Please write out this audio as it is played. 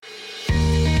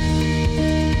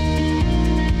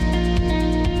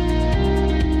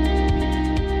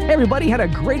everybody. Had a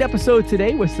great episode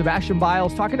today with Sebastian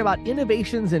Biles talking about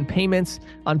innovations in payments.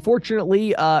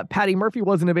 Unfortunately, Patty Murphy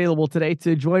wasn't available today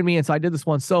to join me, and so I did this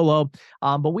one solo.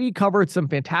 But we covered some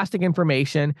fantastic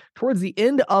information. Towards the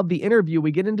end of the interview,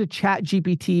 we get into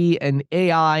ChatGPT and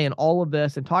AI and all of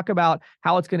this and talk about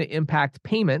how it's going to impact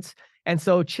payments. And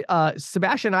so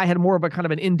Sebastian and I had more of a kind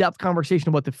of an in-depth conversation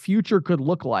of what the future could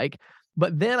look like.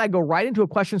 But then I go right into a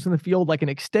questions from the field, like an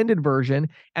extended version,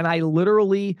 and I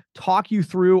literally talk you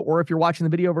through, or if you're watching the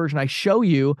video version, I show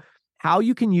you how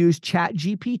you can use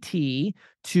ChatGPT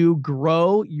to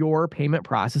grow your payment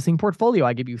processing portfolio.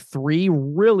 I give you 3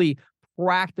 really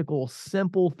practical,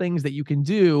 simple things that you can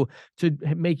do to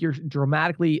make your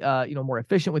dramatically, more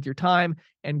efficient with your time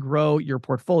and grow your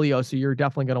portfolio. So you're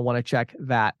definitely going to want to check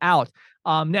that out.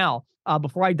 Now,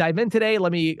 before I dive in today,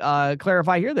 let me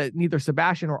clarify here that neither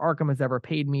Sebastian or Arkham has ever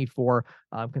paid me for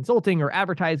consulting or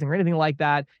advertising or anything like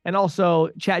that. And also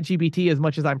ChatGPT, as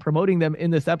much as I'm promoting them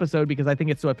in this episode because I think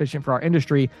it's so efficient for our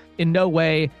industry, in no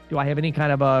way do I have any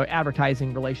kind of a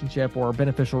advertising relationship or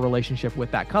beneficial relationship with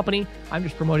that company. I'm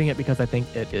just promoting it because I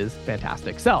think it is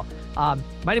fantastic. So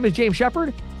my name is James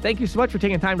Shepard. Thank you so much for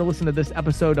taking time to listen to this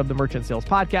episode of the Merchant Sales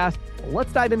Podcast.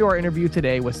 Let's dive into our interview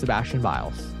today with Sebastian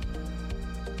Biles.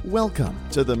 Welcome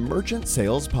to the Merchant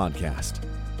Sales Podcast.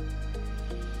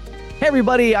 Hey,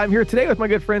 everybody. I'm here today with my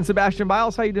good friend, Sebastian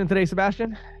Biles. How are you doing today,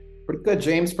 Sebastian? Pretty good,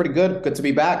 James. Pretty good. Good to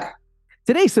be back.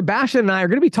 Today, Sebastian and I are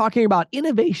going to be talking about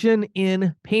innovation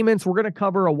in payments. We're going to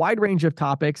cover a wide range of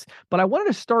topics, but I wanted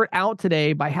to start out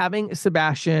today by having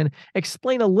Sebastian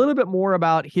explain a little bit more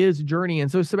about his journey. And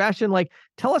so, Sebastian,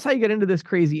 tell us how you get into this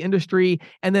crazy industry,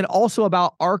 and then also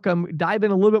about Arkham. Dive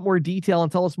in a little bit more detail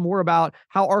and tell us more about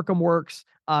how Arkham works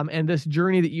and this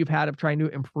journey that you've had of trying to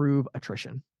improve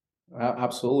attrition.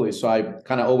 Absolutely. So I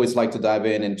kind of always like to dive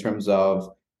in terms of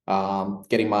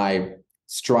getting my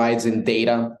strides in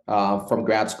data from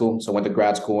grad school. So I went to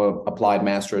grad school, applied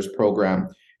master's program.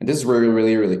 And this is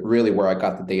really where I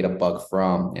got the data bug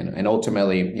from, and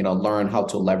ultimately, learn how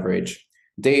to leverage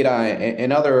data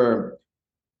and other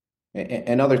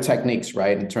techniques,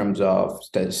 right, in terms of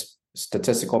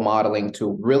statistical modeling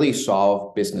to really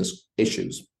solve business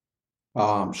issues.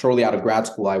 Shortly out of grad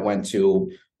school, I went to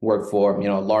work for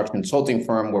a large consulting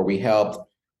firm where we helped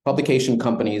publication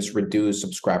companies reduce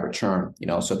subscriber churn.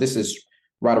 So this is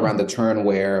right around the turn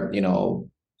where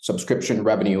subscription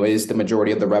revenue is the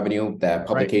majority of the revenue that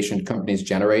publication companies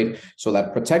generate. So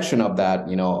that protection of that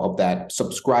of that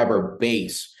subscriber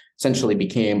base essentially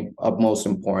became of most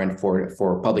important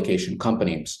for publication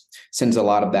companies, since a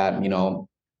lot of that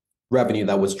revenue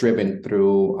that was driven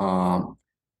through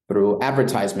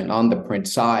advertisement on the print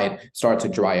side started to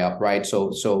dry up, right?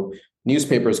 So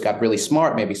newspapers got really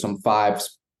smart maybe some 5-10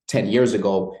 years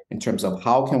ago in terms of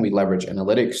how can we leverage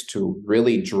analytics to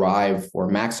really drive or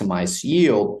maximize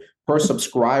yield per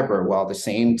subscriber, while at the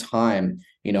same time,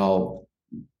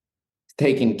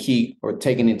 taking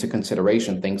into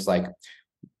consideration things like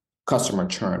customer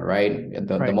churn, right?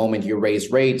 The moment you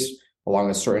raise rates along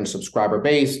a certain subscriber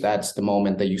base, that's the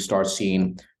moment that you start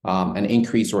seeing an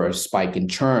increase or a spike in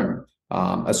churn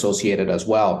associated as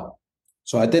well.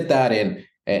 So I did that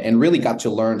and really got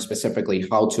to learn specifically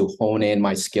how to hone in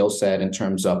my skill set in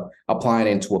terms of applying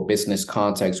it into a business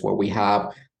context where we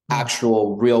have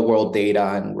actual real world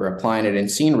data and we're applying it and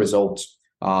seeing results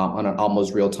on an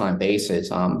almost real-time basis.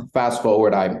 Fast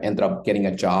forward, I ended up getting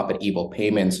a job at Evo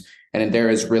Payments. And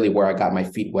there is really where I got my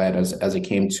feet wet as it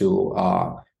came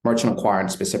to merchant acquiring,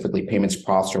 specifically payments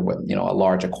processor with a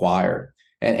large acquirer.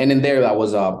 And in there, that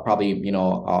was probably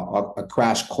a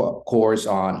crash course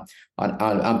on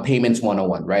payments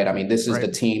 101, right? I mean, this is the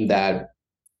team that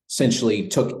essentially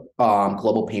took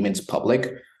Global Payments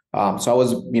public. So I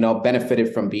was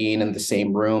benefited from being in the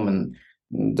same room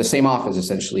and the same office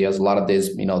essentially as a lot of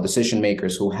these decision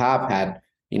makers who have had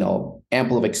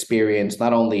ample of experience,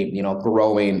 not only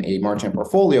growing a merchant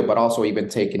portfolio, but also even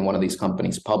taking one of these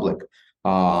companies public.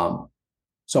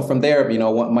 So from there,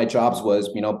 what my jobs was,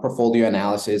 portfolio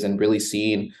analysis and really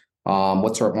seeing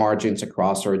what's our margins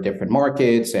across our different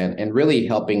markets and really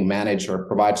helping manage or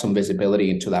provide some visibility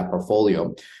into that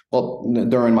portfolio. Well,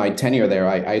 during my tenure there,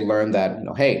 I learned that,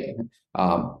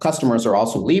 customers are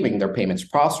also leaving their payments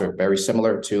processor, very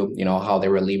similar to, how they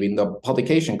were leaving the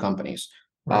publication companies.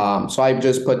 So I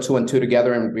just put 2 and 2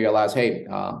 together and realized, hey,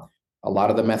 a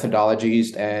lot of the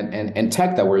methodologies and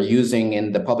tech that we're using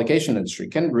in the publication industry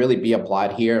can really be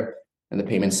applied here in the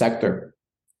payment sector,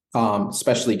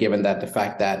 especially given that the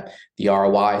fact that the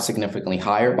ROI is significantly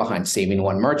higher behind saving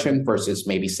one merchant versus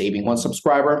maybe saving one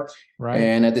subscriber.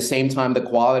 And at the same time, the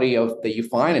quality that you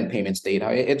find in payments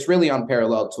data, it's really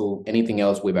unparalleled to anything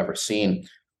else we've ever seen.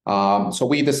 So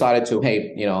we decided to,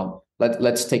 hey,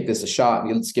 let's take this a shot.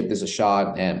 Let's give this a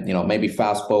shot, and maybe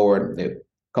fast forward a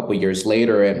couple of years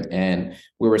later, and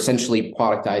we were essentially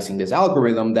productizing this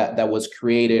algorithm that was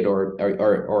created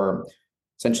or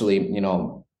essentially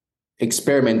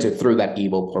experimented through that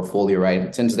Evo portfolio,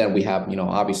 right? Since then, we have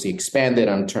obviously expanded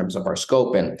in terms of our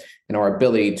scope and our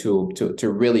ability to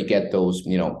really get those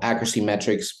accuracy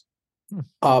metrics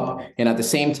up, and at the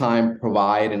same time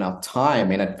provide enough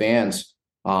time in advance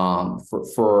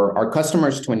for our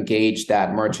customers to engage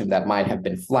that merchant that might have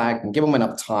been flagged, and give them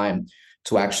enough time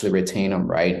to actually retain them,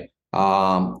 right?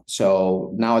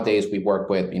 So nowadays we work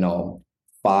with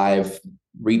 5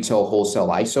 retail wholesale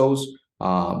ISOs.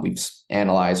 We've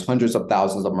analyzed hundreds of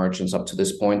thousands of merchants up to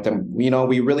this point, and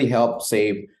we really help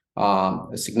save a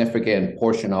significant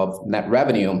portion of net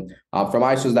revenue from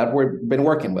ISOs that have been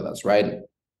working with us, right?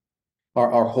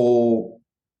 Our whole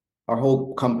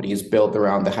company is built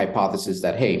around the hypothesis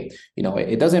that, hey,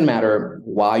 it doesn't matter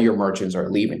why your merchants are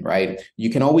leaving, right? You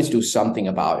can always do something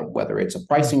about it, whether it's a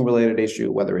pricing related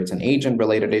issue, whether it's an agent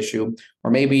related issue,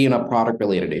 or maybe a product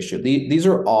related issue. These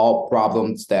are all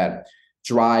problems that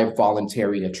drive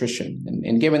voluntary attrition.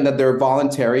 And given that they're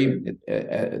voluntary,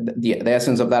 the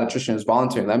essence of that attrition is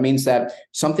voluntary. That means that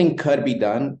something could be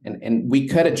done, and we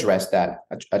could address that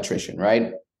attrition,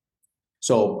 right?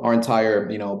 So our entire,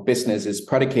 business is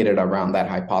predicated around that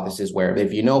hypothesis, where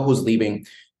if you know who's leaving,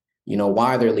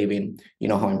 why they're leaving,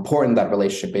 how important that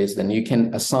relationship is, then you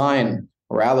can assign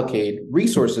or allocate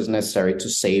resources necessary to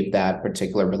save that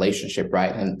particular relationship,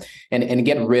 right? And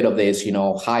get rid of this,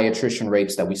 high attrition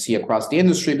rates that we see across the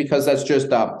industry, because that's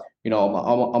just,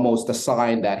 almost a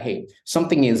sign that, hey,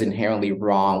 something is inherently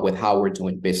wrong with how we're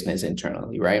doing business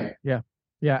internally, right? Yeah.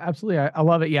 Yeah, absolutely. I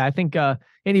love it. Yeah, I think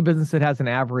any business that has an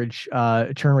average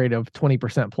churn rate of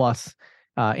 20% plus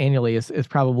annually is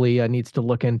probably needs to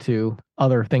look into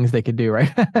other things they could do,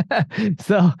 right?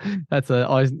 So that's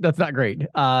not great.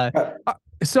 Well,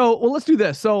 let's do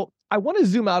this. So I want to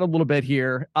zoom out a little bit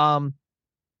here. When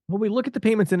we look at the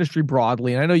payments industry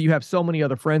broadly, and I know you have so many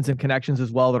other friends and connections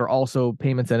as well that are also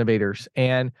payments innovators,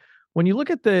 and when you look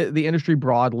at the industry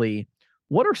broadly,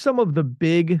 what are some of the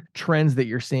big trends that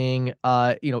you're seeing,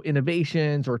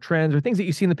 innovations or trends or things that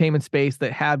you see in the payment space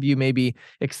that have you maybe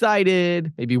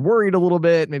excited, maybe worried a little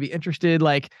bit, maybe interested?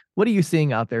 Like, what are you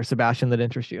seeing out there, Sebastian, that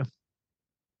interests you?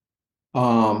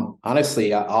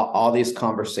 Honestly, all this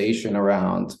conversation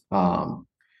around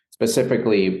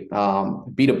specifically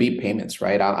B2B payments,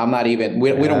 right? I'm not even,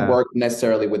 we don't work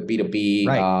necessarily with B2B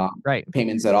right.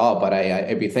 payments at all, but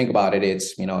if you think about it,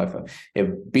 it's, if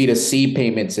B2C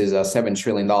payments is a $7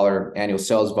 trillion annual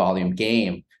sales volume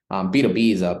game,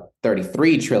 B2B is a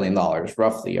 $33 trillion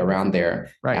roughly around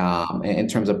there, in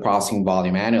terms of processing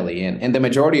volume annually. And the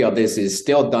majority of this is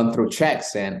still done through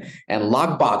checks and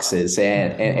lock boxes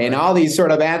and all these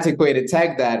sort of antiquated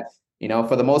tech that,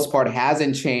 for the most part,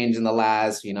 hasn't changed in the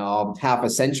last, half a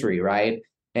century, right?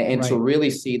 And to really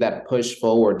see that push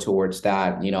forward towards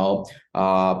that,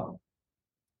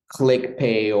 click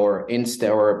pay or Insta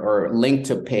or link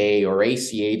to pay or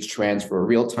ACH transfer,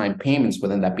 real-time payments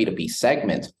within that B2B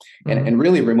segment, and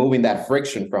really removing that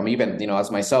friction from even, as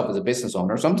myself as a business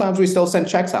owner, sometimes we still send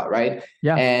checks out, right?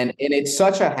 Yeah. And it's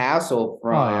such a hassle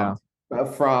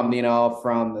from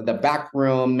the back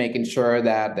room, making sure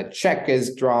that the check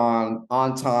is drawn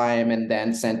on time and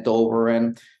then sent over,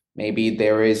 and maybe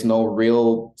there is no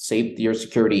real safety or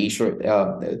security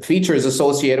features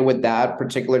associated with that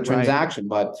particular transaction.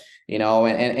 But,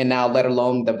 and now let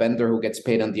alone the vendor who gets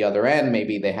paid on the other end,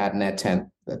 maybe they had net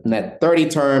 30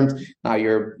 terms. Now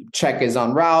your check is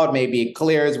en route, maybe it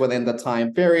clears within the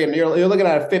time period, and you're looking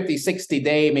at a 50, 60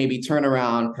 day maybe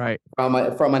turnaround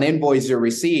from an invoice you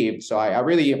received. So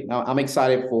I'm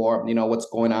excited for what's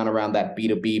going on around that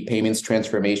B2B payments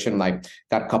transformation. Like,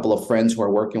 got a couple of friends who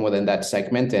are working within that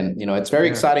segment, and it's very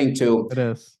exciting to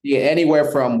be anywhere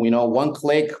from one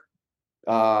click,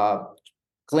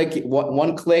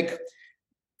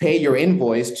 pay your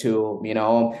invoice to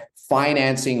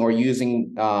financing or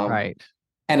using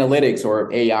analytics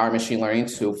or AI machine learning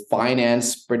to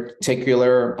finance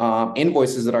particular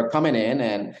invoices that are coming in.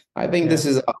 And I think this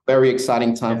is a very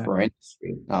exciting time for our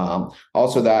industry.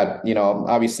 Also that,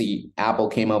 obviously Apple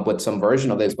came up with some version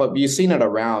of this, but you've seen it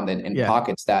around in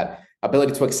pockets, that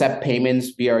ability to accept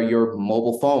payments via your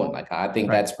mobile phone. Like, I think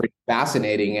that's pretty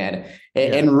fascinating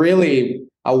and really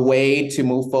a way to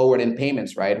move forward in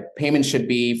payments, right? Payments should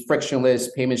be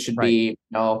frictionless. Payments should be,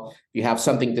 you have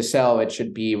something to sell, it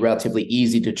should be relatively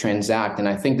easy to transact. And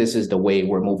I think this is the way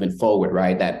we're moving forward,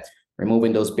 right? That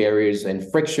removing those barriers and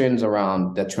frictions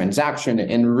around the transaction,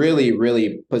 and really,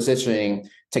 really positioning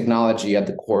technology at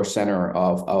the core center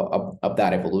of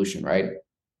that evolution, right?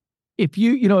 If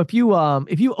you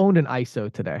owned an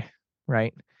ISO today,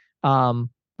 right?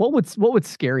 What would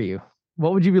scare you?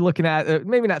 What would you be looking at?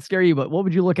 Maybe not scare you, but what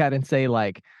would you look at and say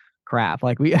like, crap,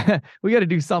 like we we got to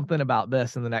do something about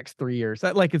this in the next 3 years?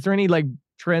 Like, is there any like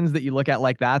trends that you look at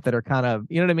like that are kind of,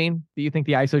 you know what I mean? Do you think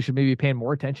the ISO should maybe be paying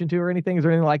more attention to or anything? Is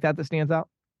there anything like that that stands out?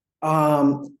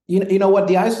 You know what?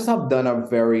 The ISOs have done a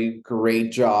very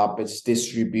great job as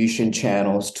distribution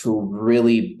channels to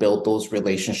really build those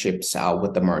relationships out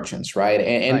with the merchants, right?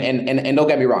 And don't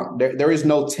get me wrong, there is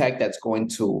no tech that's going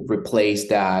to replace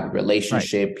that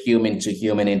relationship, human to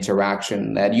human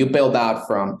interaction that you build out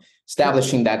from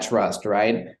establishing that trust,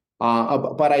 right?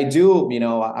 But I do,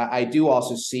 I do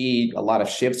also see a lot of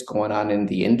shifts going on in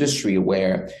the industry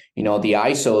where, the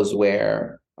ISOs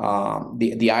where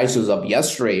the ISOs of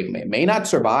yesterday may not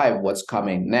survive what's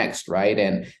coming next, right?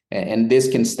 And this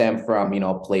can stem from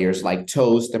players like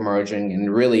Toast emerging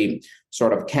and really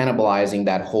sort of cannibalizing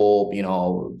that whole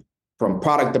from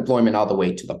product deployment all the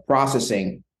way to the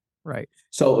processing. Right.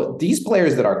 So these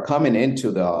players that are coming into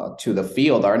the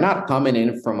field are not coming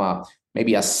in from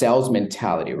maybe a sales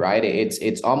mentality, right?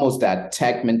 It's almost that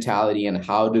tech mentality, and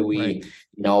how do we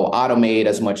automate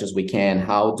as much as we can?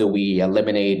 How do we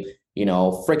eliminate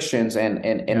frictions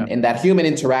and that human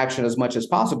interaction as much as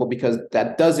possible, because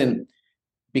that doesn't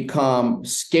become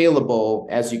scalable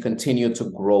as you continue to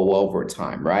grow over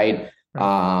time, right?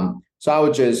 So I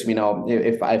would just,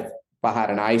 if I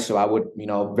had an ISO, I would,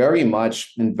 very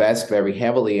much invest very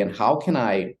heavily in how can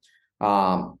I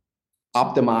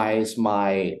optimize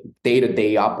my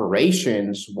day-to-day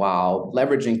operations while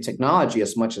leveraging technology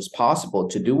as much as possible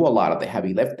to do a lot of the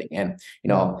heavy lifting. And,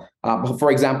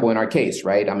 for example, in our case,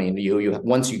 right? I mean, you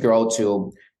once you grow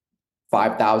to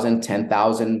 5,000,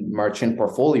 10,000 merchant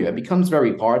portfolio, it becomes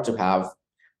very hard to have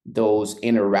those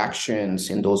interactions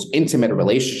and those intimate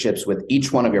relationships with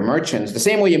each one of your merchants, the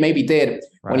same way you maybe did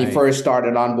when you first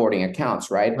started onboarding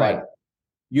accounts, right? But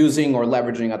using or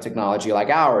leveraging a technology like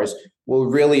ours will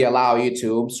really allow you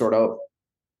to sort of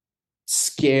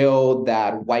scale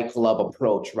that white glove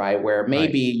approach, right? Where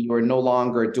maybe you're no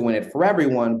longer doing it for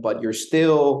everyone, but you're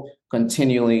still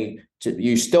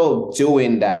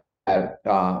doing that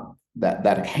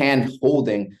hand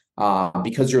holding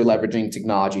because you're leveraging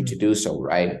technology to do so,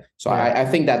 right? So I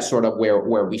think that's sort of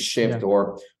where we shift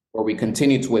or where we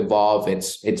continue to evolve.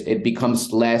 It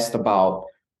becomes less about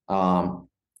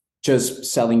just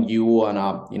selling you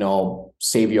on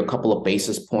save you a couple of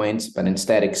basis points, but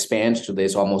instead expands to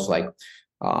this almost like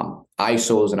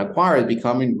ISOs and acquirers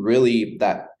becoming really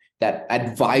that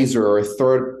advisor or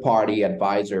third party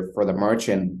advisor for the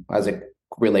merchant as it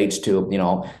relates to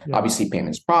obviously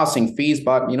payments processing fees,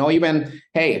 but even,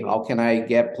 hey, how can I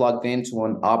get plugged into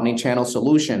an omni-channel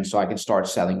solution so I can start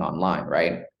selling online,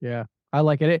 right? Yeah, I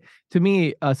like it. To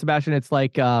me, Sebastian, it's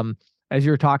like as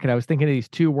you were talking, I was thinking of these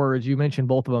two words. You mentioned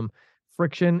both of them,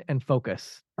 friction and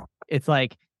focus. It's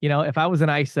like, if I was an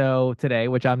ISO today,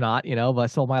 which I'm not, but I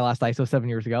sold my last ISO 7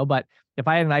 years ago. But if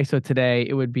I had an ISO today,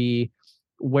 it would be,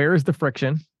 where's the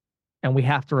friction? And we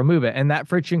have to remove it. And that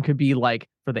friction could be like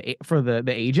for the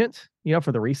agent,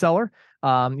 for the reseller,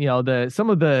 some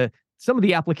of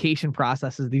the application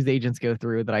processes these agents go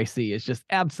through that I see is just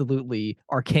absolutely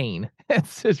arcane.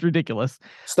 It's just ridiculous.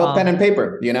 Still pen and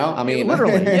paper, I mean,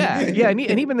 literally, yeah. And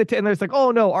even and there's like,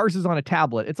 oh no, ours is on a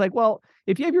tablet. It's like, well,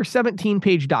 if you have your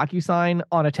 17-page DocuSign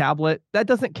on a tablet, that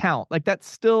doesn't count. Like, that's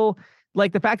still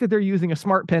like the fact that they're using a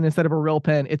smart pen instead of a real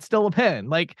pen. It's still a pen.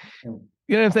 Like, you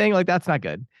know what I'm saying? Like, that's not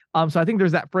good. So I think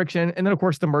there's that friction, and then of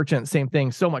course the merchant, same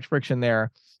thing. So much friction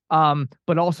there.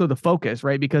 But also the focus,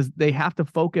 right? Because they have to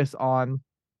focus on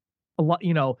a lot,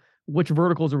 which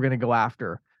verticals we're going to go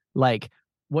after, like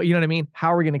what, you know what I mean?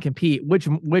 How are we going to compete? Which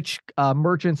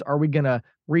merchants are we going to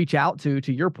reach out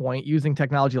to your point, using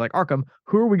technology like Arcum?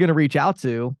 Who are we going to reach out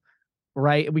to,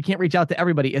 right? We can't reach out to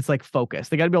everybody. It's like focus.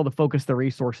 They got to be able to focus the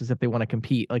resources if they want to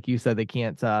compete. Like you said, they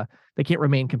can't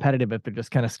remain competitive if they're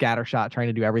just kind of scattershot trying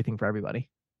to do everything for everybody.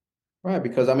 Right,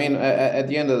 because I mean, at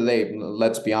the end of the day,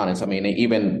 let's be honest. I mean,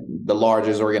 even the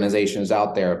largest organizations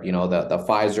out there, the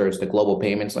Pfizer's, the Global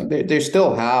Payments, like they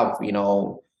still have,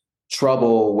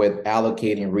 trouble with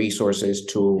allocating resources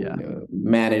to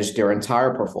manage their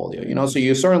entire portfolio. So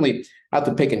you certainly have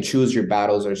to pick and choose your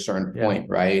battles at a certain point,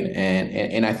 right?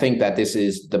 And I think that this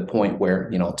is the point where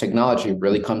technology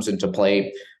really comes into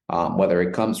play. Whether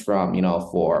it comes from,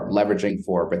 for leveraging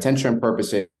for retention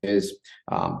purposes,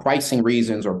 pricing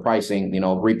reasons, or pricing,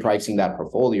 repricing that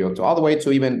portfolio, to all the way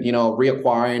to even,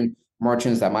 reacquiring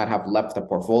merchants that might have left the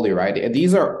portfolio, right?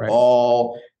 These are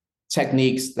all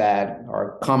techniques that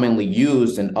are commonly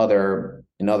used in other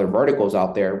verticals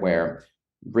out there, where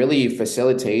really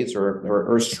facilitates or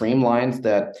streamlines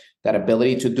that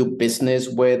ability to do business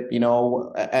with,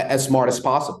 as smart as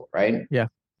possible, right? Yeah,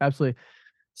 absolutely.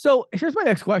 So here's my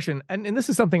next question, and this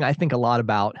is something I think a lot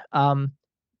about.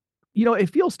 It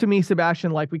feels to me,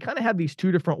 Sebastian, like we kind of have these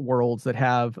two different worlds that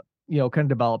have, kind of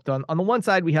developed. On the one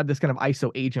side, we have this kind of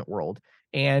ISO agent world.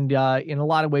 And in a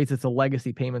lot of ways, it's a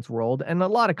legacy payments world. And a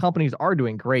lot of companies are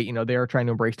doing great. They are trying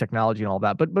to embrace technology and all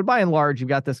that. But by and large, you've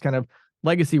got this kind of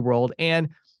legacy world. And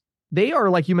they are,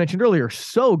 like you mentioned earlier,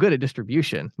 so good at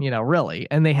distribution, really.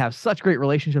 And they have such great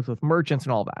relationships with merchants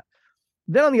and all that.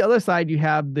 Then on the other side, you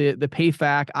have the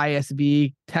PayFac,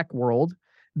 ISV tech world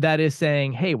that is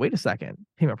saying, hey, wait a second,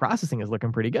 payment processing is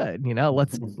looking pretty good.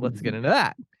 Let's get into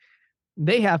that.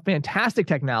 They have fantastic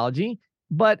technology,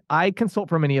 but I consult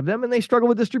for many of them and they struggle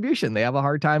with distribution. They have a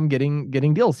hard time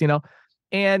getting deals,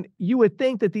 and you would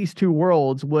think that these two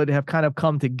worlds would have kind of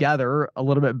come together a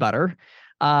little bit better.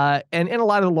 And a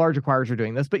lot of the large acquirers are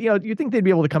doing this, but you think they'd be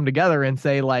able to come together and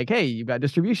say like, hey, you've got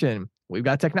distribution, we've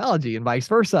got technology, and vice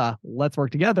versa. Let's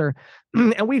work together.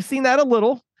 And we've seen that a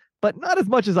little, but not as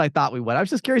much as I thought we would. I was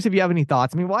just curious if you have any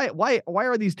thoughts. I mean, why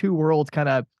are these two worlds kind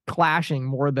of clashing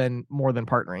more than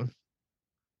partnering?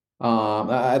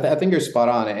 I think you're spot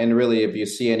on. And really, if you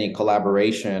see any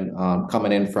collaboration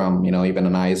coming in from, even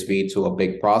an ISV to a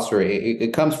big processor,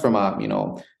 it comes from a,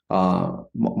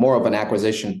 more of an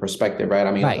acquisition perspective, right?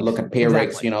 I mean, look at Payrix,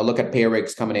 exactly. Look at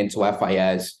Payrix coming into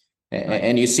FIS,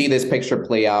 and you see this picture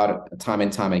play out time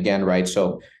and time again, right?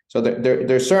 So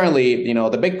there's certainly,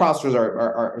 the big processors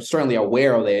are certainly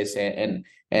aware of this, and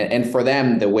for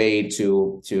them, the way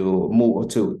to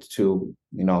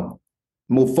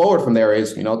move forward from there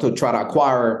is, to try to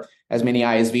acquire as many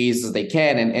ISVs as they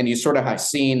can, and you sort of have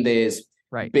seen this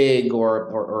big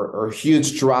or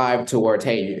huge drive towards,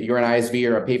 hey, you're an ISV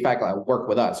or a PayFac, work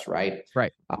with us, right?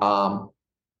 Right. But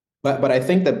I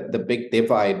think that the big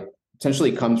divide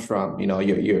essentially comes from,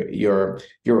 you're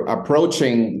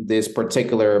approaching this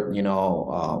particular,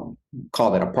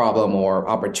 call it a problem or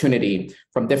opportunity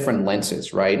from different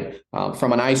lenses, right?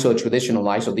 From an ISO, traditional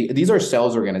ISO, these are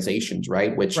sales organizations,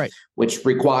 right? Which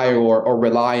require or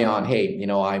rely on, hey,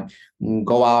 I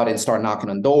go out and start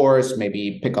knocking on doors,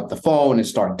 maybe pick up the phone and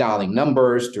start dialing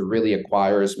numbers to really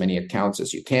acquire as many accounts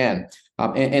as you can.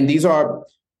 And these are,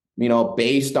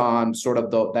 based on sort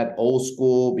of that old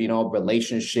school,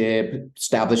 relationship,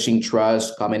 establishing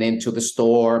trust, coming into the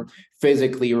store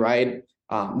physically, right?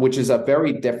 Which is a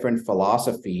very different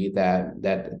philosophy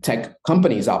that tech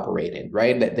companies operate in,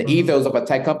 right? The ethos of a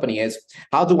tech company is,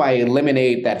 how do I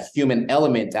eliminate that human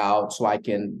element out so I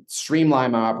can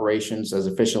streamline my operations as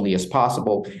efficiently as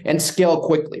possible and scale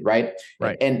quickly, right?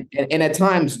 Right. And at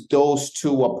times, those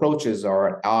two approaches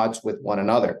are at odds with one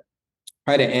another.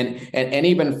 Right. And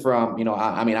even from,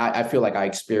 I feel like I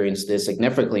experienced this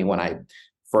significantly when I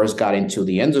first got into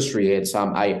the industry. It's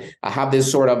I have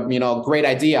this sort of, great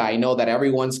idea. I know that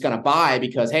everyone's going to buy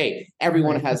because, hey,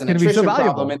 everyone has an attrition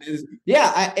problem.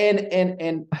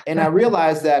 And I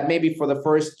realized that maybe for the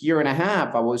first year and a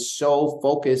half, I was so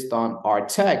focused on our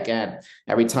tech. And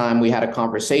every time we had a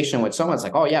conversation with someone, it's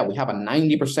like, oh, yeah, we have a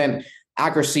 90%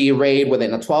 accuracy rate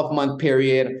within a 12-month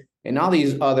period, and all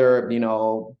these other,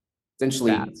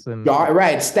 essentially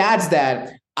stats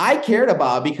that I cared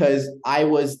about because I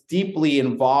was deeply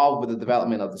involved with the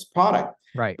development of this product.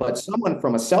 Right. But someone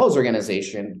from a sales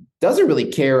organization doesn't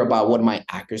really care about what my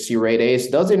accuracy rate is,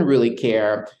 doesn't really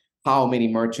care how many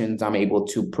merchants I'm able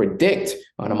to predict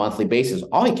on a monthly basis.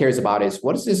 All he cares about is,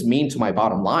 what does this mean to my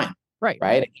bottom line? Right.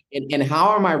 Right. And how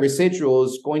are my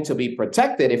residuals going to be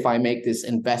protected if I make this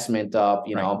investment of,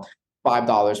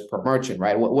 $5 per merchant,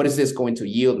 right? What is this going to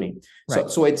yield me? Right.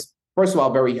 So it's, first of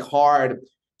all, very hard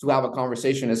to have a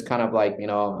conversation. Is kind of like,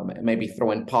 maybe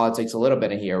throwing politics a little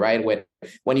bit in here, right?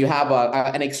 When you have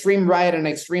an extreme right and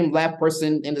an extreme left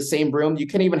person in the same room, you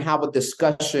can even have a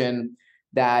discussion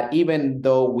that, even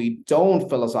though we don't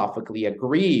philosophically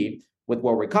agree with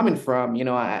where we're coming from,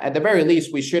 at the very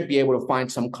least, we should be able to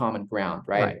find some common ground,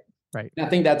 right? Right. And I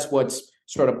think that's what's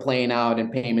sort of playing out in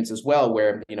payments as well,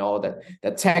 where,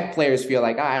 the tech players feel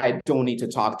like, I don't need to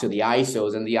talk to the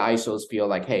ISOs, and the ISOs feel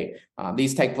like, hey,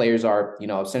 these tech players are,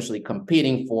 essentially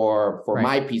competing for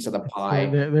my piece of the pie.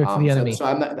 They're the enemy. So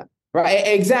I'm not, right.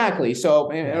 Exactly. So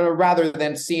rather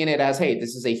than seeing it as, hey,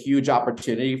 this is a huge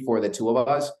opportunity for the two of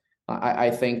us, I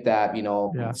think that,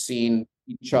 seeing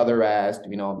each other as,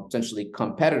 essentially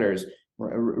competitors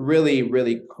really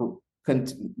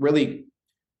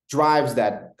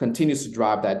continues to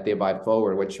drive that divide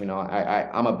forward, which,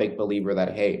 I'm a big believer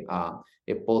that, hey,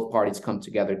 if both parties come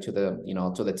together to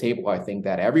the table, I think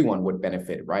that everyone would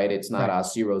benefit, right? It's not a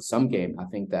zero-sum game. I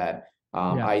think that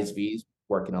ISVs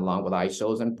working along with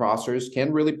ISOs and processors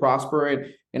can really prosper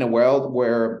in a world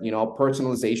where,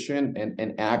 personalization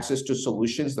and access to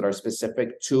solutions that are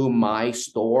specific to my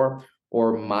store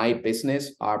or my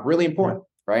business are really important,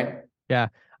 right? Yeah.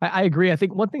 I agree. I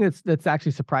think one thing that's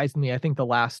actually surprised me, I think the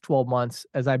last 12 months,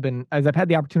 as I've had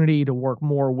the opportunity to work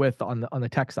more with on the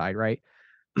tech side, right?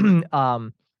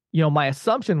 My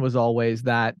assumption was always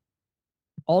that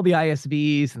all the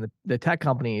ISVs and the tech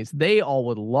companies, they all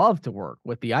would love to work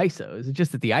with the ISOs. It's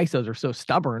just that the ISOs are so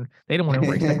stubborn, they don't want to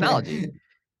embrace technology.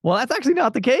 Well, that's actually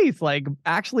not the case. Like,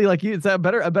 actually, it's a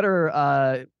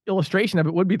better illustration of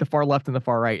it would be the far left and the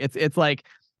far right. It's like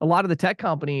a lot of the tech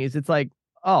companies, it's like,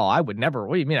 oh, I would never.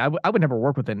 What do you mean? I would never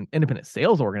work with an independent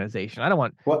sales organization. I don't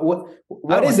want.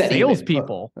 What is that?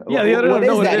 Salespeople. Yeah, what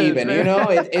is that even?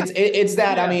 It's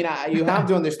that. Yeah. I mean, you have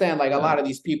to understand. Like, a lot of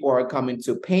these people are coming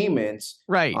to payments,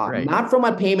 right? Not from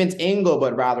a payments angle,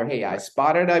 but rather, hey, I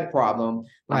spotted a problem.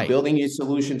 I'm building a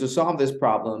solution to solve this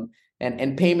problem,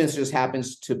 and payments just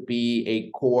happens to be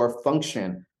a core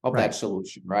function of that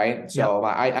solution, right? So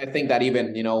I think that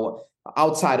even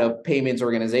outside of payments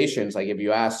organizations, like if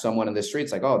you ask someone in the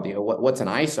streets, like, oh, what's an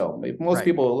ISO? Most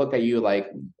people will look at you like,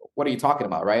 what are you talking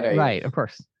about, right? Right, of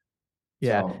course.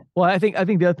 Yeah. So, well, I think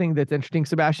the other thing that's interesting,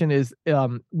 Sebastian, is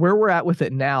where we're at with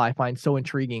it now. I find so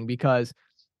intriguing because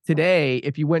today,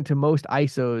 if you went to most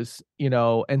ISOs,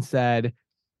 and said,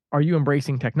 "Are you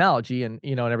embracing technology?" and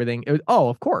and everything, it was, oh,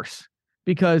 of course,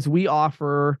 because we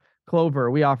offer Clover,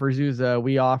 we offer Zuza,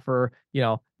 we offer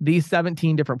these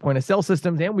 17 different point of sale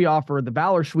systems, and we offer the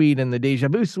Valor suite and the Deja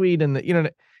Vu suite, and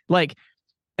and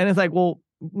it's like, well,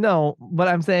 no, but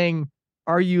I'm saying,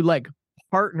 are you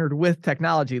partnered with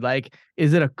technology? Like,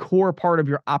 is it a core part of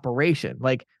your operation?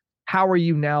 Like, how are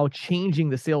you now changing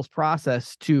the sales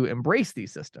process to embrace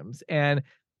these systems? And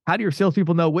how do your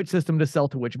salespeople know which system to sell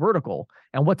to which vertical?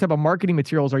 And what type of marketing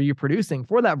materials are you producing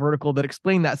for that vertical that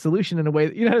explain that solution in a way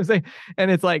that, what I'm saying?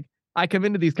 And it's like, I come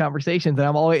into these conversations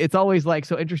and it's always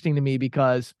so interesting to me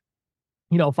because,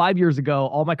 5 years ago,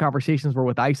 all my conversations were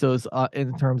with ISOs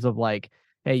in terms of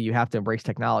hey, you have to embrace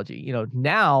technology.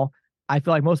 Now I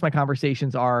feel like most of my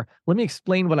conversations are, let me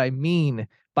explain what I mean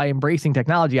by embracing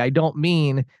technology. I don't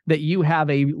mean that you have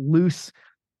a loose,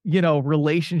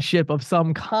 relationship of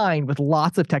some kind with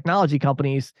lots of technology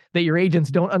companies that your agents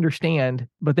don't understand,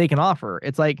 but they can offer.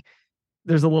 It's like,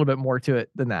 there's a little bit more to it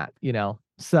than that,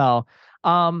 So,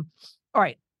 all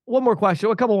right. One more question.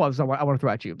 A couple of ones I want to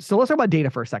throw at you. So let's talk about data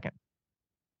for a second.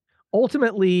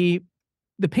 Ultimately,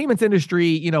 the payments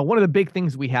industry, one of the big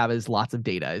things we have is lots of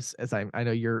data, as I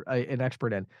know you're an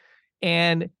expert in,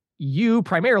 and you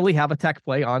primarily have a tech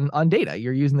play on data.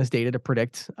 You're using this data to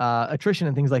predict attrition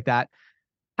and things like that.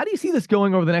 How do you see this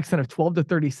going over the next kind of 12 to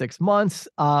 36 months?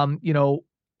 Are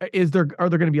there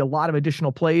going to be a lot of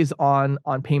additional plays on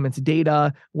payments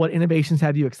data? What innovations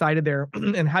have you excited there?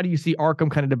 And how do you see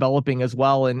Arcum kind of developing as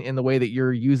well in the way that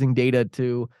you're using data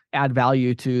to add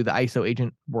value to the ISO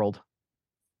agent world?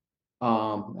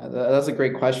 That's a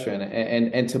great question.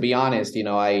 And to be honest,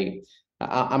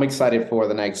 I'm excited for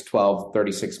the next 12,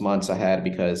 36 months ahead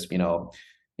because,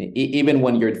 even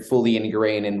when you're fully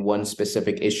ingrained in one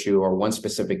specific issue or one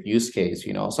specific use case,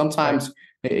 sometimes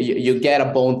you get a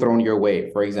bone thrown your way,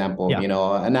 for example,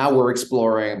 and now we're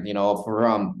exploring,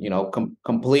 from,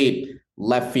 complete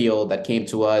left field that came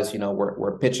to us,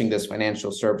 we're pitching this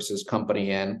financial services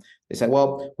company and they said,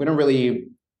 well,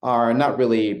 are not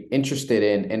really interested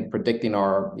in predicting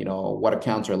our, what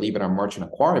accounts are leaving our merchant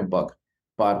acquiring book,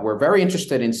 but we're very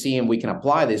interested in seeing if we can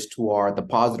apply this to our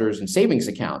depositors and savings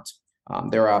accounts.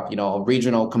 They're a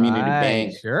regional community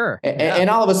bank. Sure. And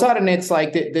all of a sudden it's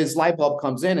like this light bulb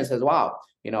comes in and says, wow,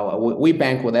 we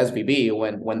bank with SVB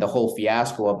when the whole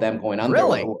fiasco of them going under.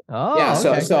 Really? Oh, yeah. Okay.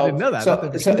 I didn't know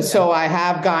that. So I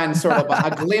have gotten sort of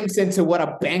a glimpse into what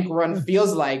a bank run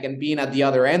feels like and being at the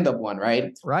other end of one,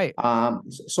 right? Right.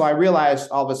 So I realized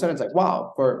all of a sudden it's like,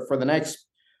 wow, for the next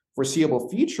foreseeable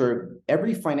future,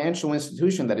 every financial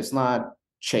institution that is not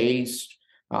Chase,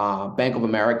 Bank of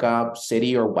America,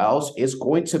 Citi, or Wells is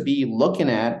going to be looking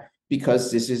at,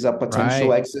 because this is a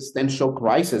potential existential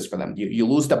crisis for them. You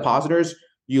lose depositors,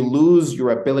 you lose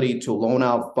your ability to loan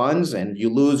out funds, and you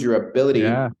lose your ability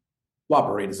to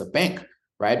operate as a bank,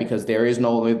 right? Because there is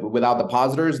without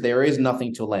depositors, there is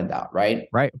nothing to lend out, right?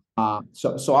 Right.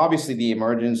 So obviously the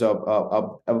emergence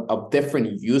of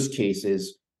different use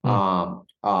cases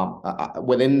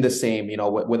within the same,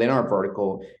 within our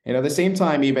vertical. And at the same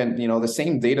time, even, the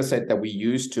same data set that we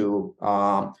use to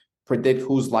predict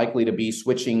who's likely to be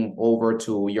switching over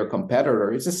to your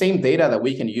competitor, it's the same data that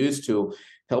we can use to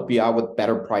help you out with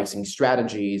better pricing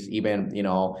strategies, even,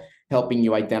 helping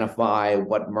you identify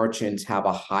what merchants have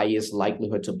a highest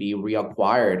likelihood to be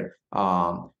reacquired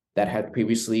that had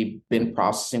previously been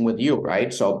processing with you,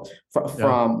 right? So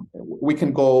we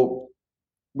can go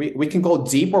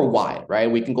deep or wide,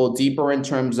 right? We can go deeper in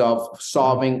terms of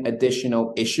solving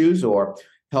additional issues or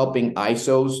helping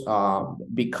ISOs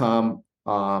become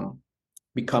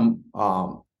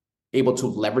able to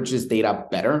leverage this data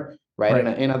better, right?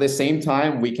 And at the same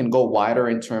time, we can go wider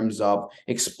in terms of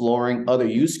exploring other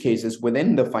use cases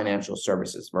within the financial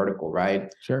services vertical, right?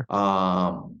 Sure.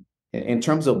 In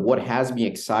terms of what has me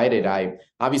excited,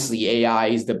 obviously AI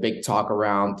is the big talk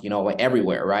around,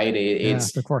 everywhere, right?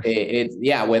 Of course.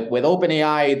 With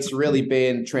OpenAI, it's really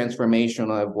been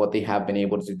transformational of what they have been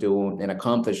able to do and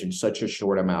accomplish in such a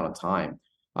short amount of time.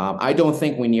 I don't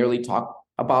think we nearly talk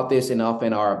about this enough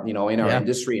in our,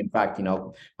 industry. In fact,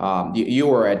 you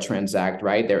were at Transact,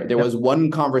 right? There was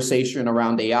one conversation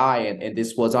around AI, and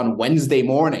this was on Wednesday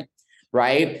morning.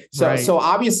 Right. So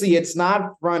obviously it's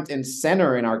not front and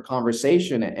center in our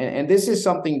conversation. And this is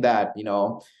something that,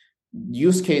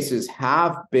 use cases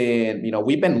have been,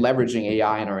 we've been leveraging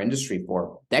AI in our industry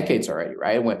for decades already,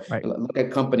 right? Look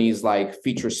at companies like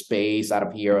Featurespace out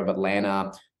of here of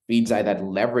Atlanta, Feedzai, that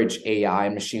leverage AI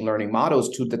and machine learning models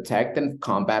to detect and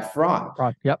combat fraud.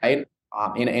 Right.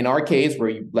 In our case,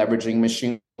 we're leveraging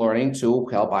machine learning to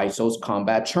help ISOs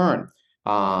combat churn.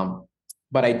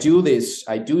 But I do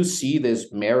see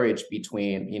this marriage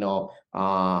between,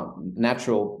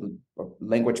 natural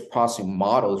language processing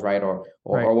models, right? Or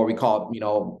what we call,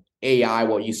 AI,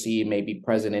 what you see maybe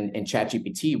present in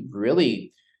ChatGPT,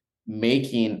 really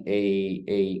making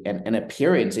an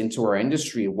appearance into our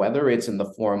industry, whether it's in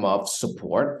the form of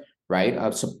support, right?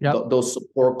 Those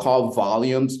support call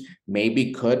volumes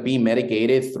maybe could be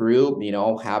mitigated through,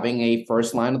 having a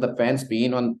first line of defense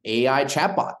being on AI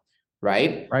chatbot.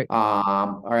 Right.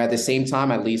 Or at the same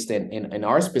time, at least in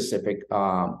our specific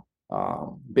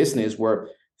business, we're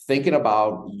thinking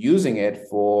about using it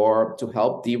to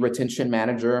help the retention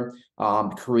manager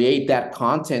create that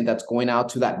content that's going out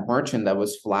to that merchant that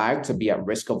was flagged to be at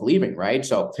risk of leaving. Right.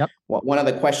 So one of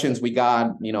the questions we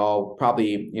got,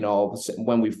 probably,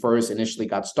 when we first initially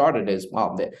got started is,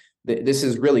 well, this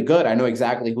is really good. I know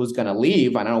exactly who's going to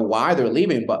leave. I don't know why they're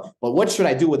leaving, but what should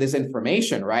I do with this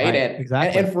information, right?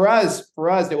 And for us,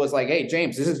 it was like, hey,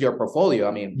 James, this is your portfolio.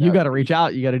 I mean, you got to reach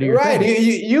out. You got to do your thing.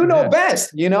 You know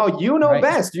best.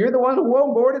 Best. You're the one who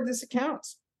onboarded this account.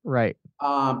 Right.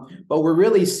 But we're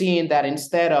really seeing that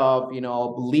instead of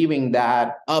leaving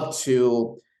that up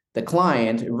to the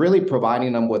client, really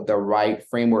providing them with the right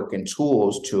framework and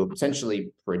tools to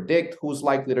potentially predict who's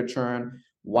likely to churn,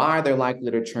 why they're likely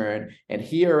to churn. And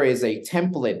here is a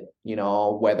template,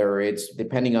 whether it's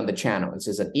depending on the channel. Is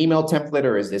this an email template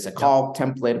or is this a call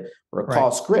template or a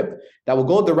call script that will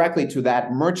go directly to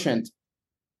that merchant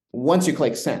once you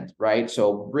click send, right?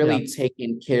 So really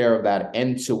taking care of that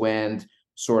end-to-end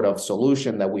sort of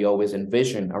solution that we always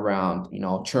envision around,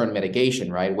 churn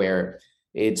mitigation, right? Where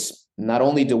it's not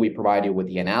only do we provide you with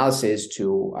the analysis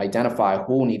to identify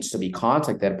who needs to be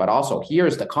contacted, but also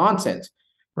here's the content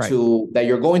that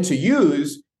you're going to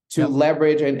use to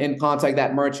leverage and contact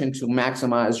that merchant to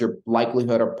maximize your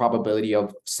likelihood or probability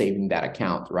of saving that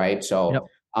account, right? So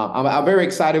I'm very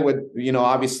excited with,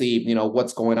 obviously,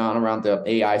 what's going on around the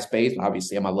AI space.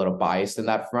 Obviously, I'm a little biased in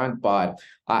that front, but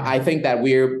I think that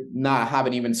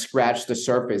haven't even scratched the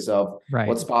surface of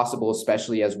what's possible,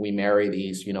 especially as we marry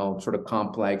these, sort of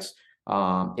complex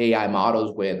AI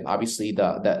models with obviously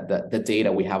the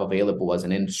data we have available as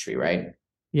an industry, right?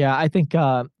 Yeah, I think,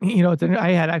 I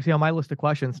had actually on my list of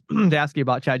questions to ask you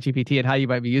about ChatGPT and how you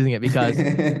might be using it, because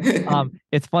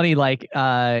it's funny, like,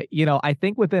 I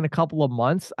think within a couple of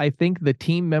months, I think the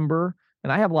team member,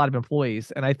 and I have a lot of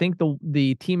employees, and I think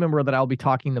the team member that I'll be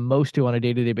talking the most to on a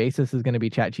day-to-day basis is going to be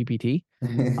ChatGPT.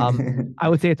 I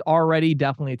would say it's already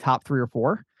definitely top 3 or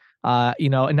 4,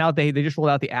 and now they just rolled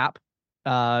out the app,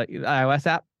 iOS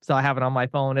app. So I have it on my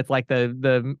phone. It's like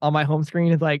the on my home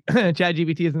screen, it's like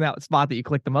ChatGPT is in that spot that you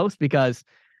click the most, because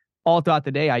all throughout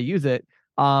the day I use it.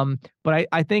 But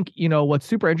I think, what's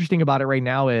super interesting about it right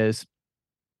now is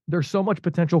there's so much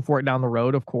potential for it down the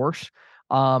road, of course,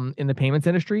 in the payments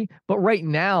industry. But right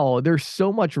now there's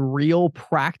so much real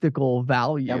practical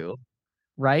value,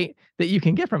 right, that you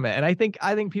can get from it. And I think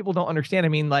people don't understand. I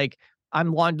mean, like,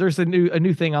 there's a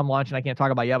new thing I'm launching. I can't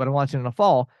talk about yet, but I'm launching in the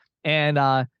fall.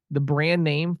 And the brand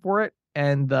name for it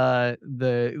and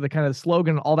the kind of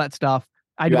slogan, all that stuff.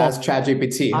 You asked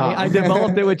ChatGPT, huh? I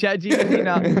developed it with ChatGPT.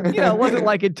 Now, it wasn't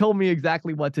like it told me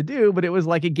exactly what to do, but it was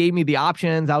like it gave me the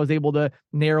options. I was able to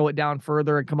narrow it down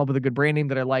further and come up with a good brand name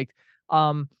that I liked.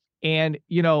 And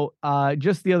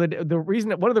just one of the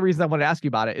reasons I wanted to ask you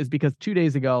about it is because 2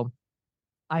 days ago,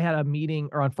 I had a meeting,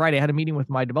 or on Friday, I had a meeting with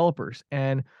my developers,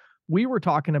 and we were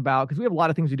talking about, because we have a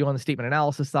lot of things we do on the statement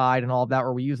analysis side and all of that,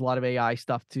 where we use a lot of AI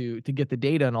stuff to get the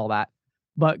data and all that.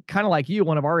 But kind of like you,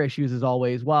 one of our issues is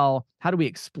always, well, how do we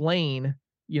explain,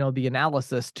 the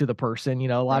analysis to the person?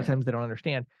 A lot of times they don't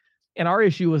understand. And our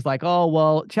issue was like, oh,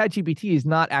 well, ChatGPT is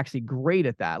not actually great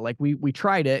at that. Like we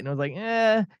tried it and it was like,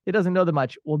 it doesn't know that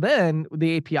much. Well, then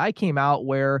the API came out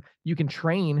where you can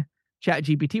train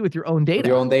ChatGPT with your own data.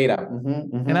 Your own data. Mm-hmm,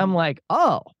 mm-hmm. And I'm like,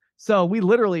 oh, so we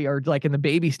literally are like in the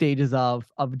baby stages of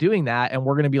doing that. And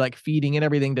we're going to be like feeding in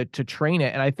everything to train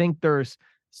it. And I think there's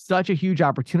such a huge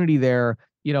opportunity there.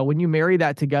 When you marry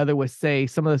that together with, say,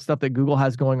 some of the stuff that Google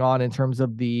has going on in terms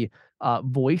of the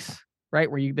voice, right?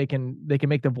 Where they can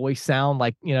make the voice sound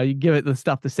like, you give it the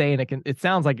stuff to say and it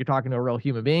sounds like you're talking to a real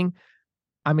human being.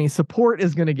 I mean, support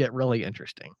is going to get really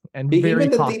interesting and very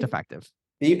cost effective.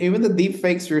 Even the deep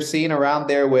fakes you're seeing around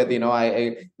there with,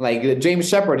 I like James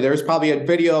Shepard, there's probably a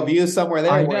video of you somewhere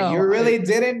there where you really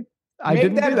didn't. I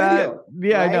didn't do that. Video,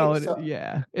 yeah, right? I know. So,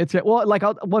 yeah, it's well, like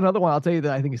one other one I'll tell you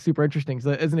that I think is super interesting. So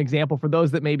as an example, for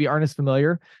those that maybe aren't as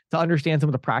familiar, to understand some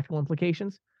of the practical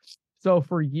implications. So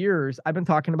for years, I've been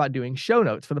talking about doing show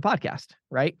notes for the podcast,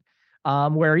 right?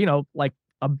 Where, like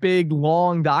a big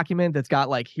long document that's got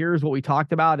like, here's what we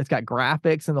talked about. It's got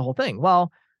graphics and the whole thing.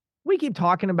 Well, we keep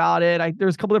talking about it.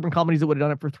 There's a couple different companies that would have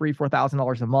done it for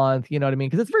 $3,000-$4,000 a month. You know what I mean?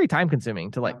 Because it's very time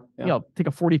consuming to take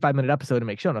a 45-minute episode and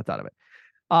make show notes out of it.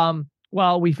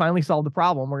 Well, we finally solved the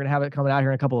problem. We're going to have it coming out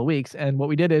here in a couple of weeks. And what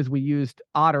we did is we used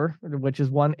Otter, which is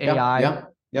one AI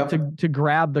to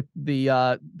grab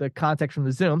the context from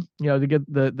the Zoom, to get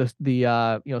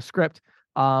the script.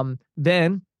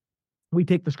 Then we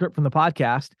take the script from the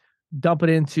podcast, dump it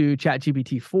into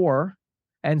ChatGPT 4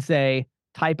 and say,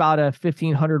 type out a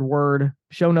 1,500 word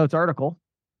show notes article,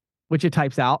 which it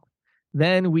types out.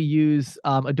 Then we use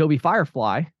Adobe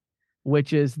Firefly,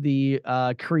 which is the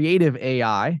creative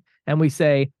AI. And we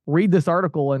say, read this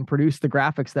article and produce the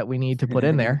graphics that we need to put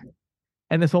in there.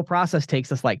 And this whole process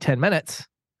takes us like 10 minutes.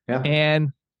 Yeah.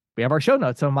 And we have our show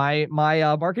notes. So my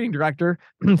marketing director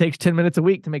takes 10 minutes a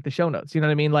week to make the show notes. You know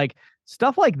what I mean? Like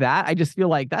stuff like that. I just feel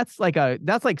like that's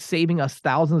like saving us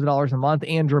thousands of dollars a month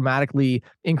and dramatically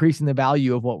increasing the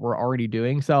value of what we're already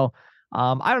doing. So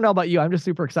I don't know about you. I'm just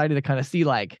super excited to kind of see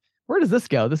like, where does this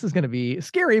go? This is going to be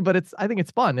scary, but I think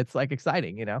it's fun. It's like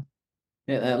exciting,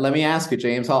 Yeah, let me ask you,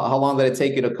 James, how long did it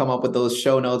take you to come up with those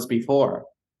show notes before?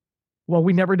 Well,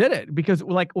 we never did it because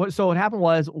so what happened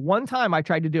was one time I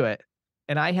tried to do it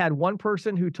and I had one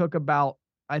person who took about,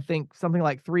 I think something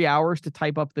like 3 hours to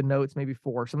type up the notes, maybe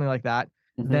 4, something like that.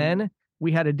 Mm-hmm. Then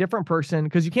we had a different person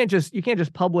because you can't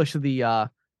just publish the you know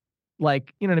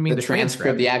what I mean? The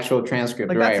transcript, the actual transcript.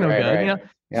 Like, right, that's no right, good, right.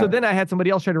 Yeah. So then I had somebody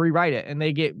else try to rewrite it and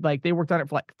they worked on it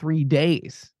for like 3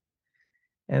 days.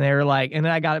 And they were like, and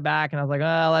then I got it back and I was like,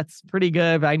 oh, that's pretty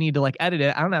good, but I need to like edit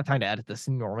it. I don't have time to edit this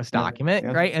enormous document.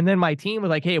 Yeah. Right. And then my team was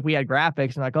like, hey, if we had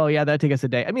graphics, and like, oh yeah, that'd take us a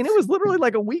day. I mean, it was literally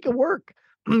like a week of work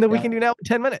that we can do now in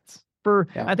 10 minutes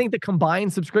I think the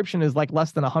combined subscription is like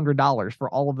less than $100 for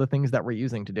all of the things that we're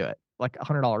using to do it, like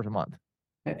 $100 a month.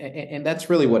 And that's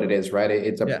really what it is, right?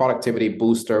 It's a productivity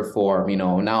booster for,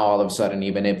 now all of a sudden,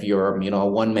 even if you're, a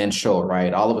one-man show,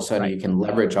 right? All of a sudden you can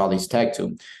leverage all these tech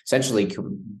to essentially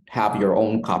have your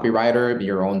own copywriter,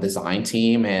 your own design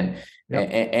team, and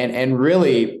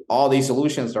really all these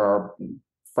solutions are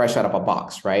fresh out of a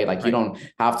box, right? Like you don't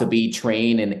have to be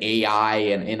trained in AI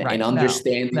and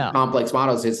understand these complex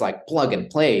models. It's like plug and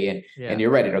play and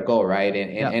you're ready to go, right?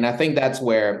 And I think that's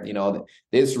where,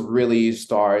 this really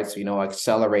starts,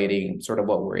 accelerating sort of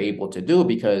what we're able to do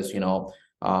because,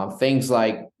 things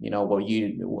like,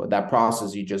 that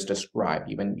process you just described,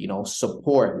 even,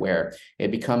 support where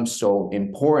it becomes so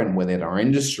important within our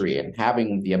industry and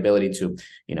having the ability to,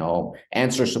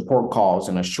 answer support calls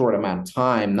in a short amount of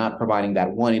time, not providing that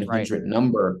 1-800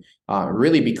 number,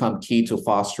 really become key to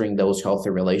fostering those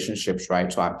healthy relationships,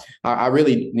 right? So I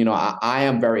really, I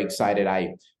am very excited.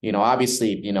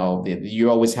 Obviously, you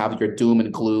always have your doom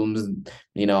and glooms,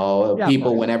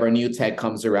 people whenever new tech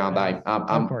comes around.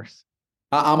 Of course.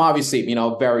 I'm obviously,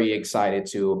 very excited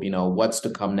to, what's to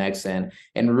come next and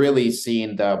really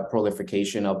seeing the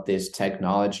proliferation of this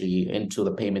technology into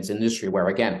the payments industry, where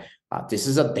again, this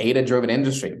is a data-driven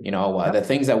industry. The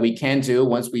things that we can do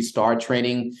once we start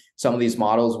training some of these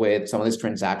models with some of this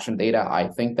transaction data, I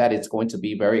think that it's going to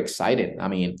be very exciting. I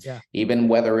mean, even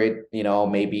whether it,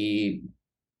 maybe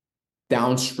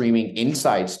downstreaming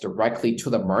insights directly to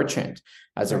the merchant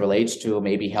as it relates to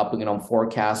maybe helping them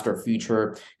forecast or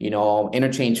future,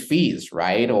 interchange fees,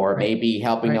 right? Or maybe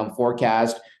helping them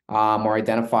forecast or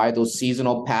identify those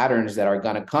seasonal patterns that are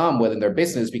going to come within their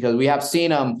business, because we have seen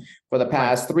them for the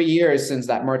past 3 years since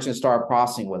that merchant started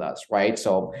processing with us, right?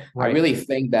 So I really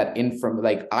think that from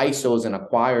like ISOs and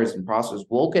acquirers and processors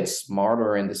will get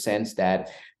smarter in the sense that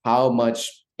how much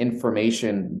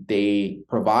information they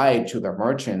provide to their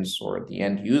merchants or the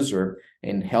end user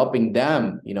in helping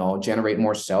them, generate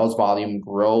more sales volume,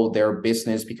 grow their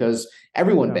business, because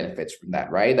everyone benefits from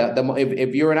that, right?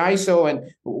 If you're an ISO,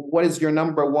 and what is your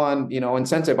number one,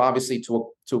 incentive, obviously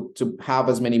to have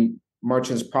as many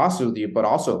merchants process with you, but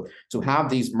also to have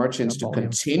these merchants to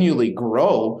continually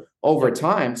grow over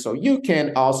time, so you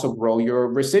can also grow your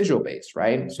residual base,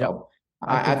 right? So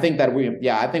I think that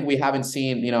we haven't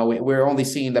seen, we're only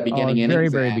seeing the beginning.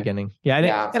 Very beginning.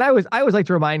 And I always like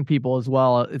to remind people as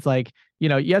well. It's like, you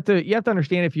have to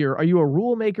understand are you a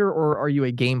rule maker or are you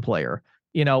a game player?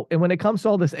 And when it comes to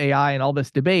all this AI and all this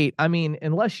debate, I mean,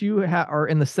 unless you are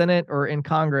in the Senate or in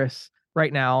Congress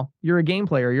right now, you're a game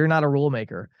player. You're not a rule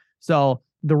maker. So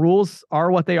the rules are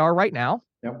what they are right now.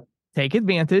 Take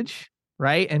advantage.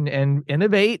 Right. And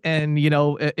innovate and,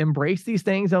 embrace these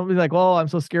things. Don't be like, well, I'm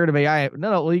so scared of AI.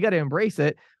 No. Well, you got to embrace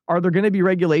it. Are there going to be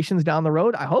regulations down the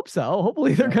road? I hope so.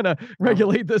 Hopefully they're going to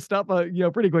regulate this stuff,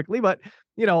 pretty quickly. But,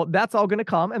 that's all going to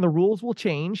come and the rules will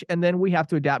change. And then we have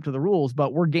to adapt to the rules.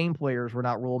 But we're game players. We're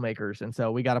not rule makers. And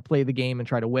so we got to play the game and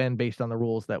try to win based on the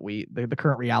rules that the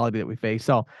current reality that we face.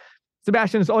 So,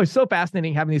 Sebastian, it's always so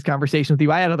fascinating having these conversations with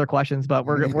you. I had other questions, but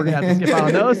we're going to have to skip out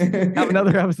on those, have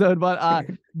another episode. But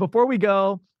before we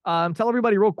go, tell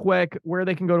everybody real quick where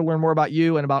they can go to learn more about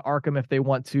you and about Arcum if they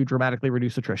want to dramatically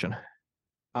reduce attrition.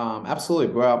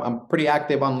 Absolutely. Well, I'm pretty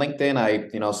active on LinkedIn. I,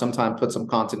 sometimes put some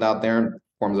content out there in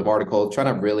forms of articles,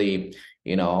 trying to really,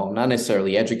 not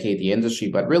necessarily educate the industry,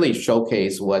 but really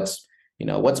showcase what's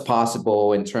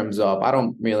possible in terms of, I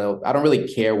don't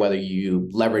really care whether you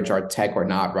leverage our tech or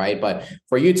not, right? But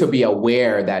for you to be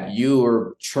aware that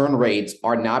your churn rates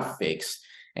are not fixed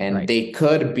and they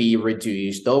could be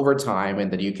reduced over time,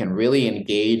 and that you can really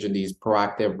engage in these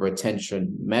proactive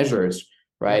retention measures,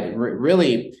 right? It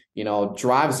really,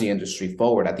 drives the industry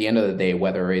forward at the end of the day,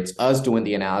 whether it's us doing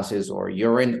the analysis or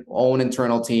your own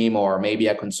internal team or maybe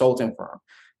a consulting firm.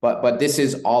 But this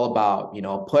is all about,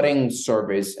 putting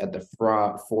service at the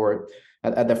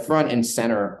front and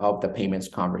center of the payments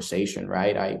conversation,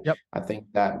 right? I think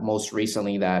that most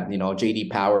recently that,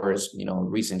 JD Power's,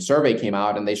 recent survey came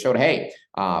out and they showed, hey,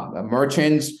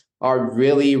 merchants are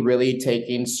really, really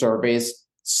taking service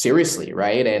seriously,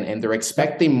 right? And they're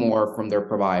expecting more from their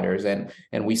providers. And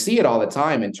we see it all the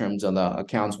time in terms of the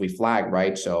accounts we flag,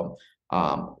 right? So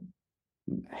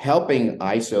helping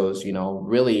ISOs,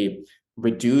 really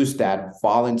reduce that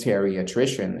voluntary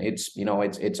attrition. It's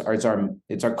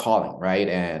our calling, right?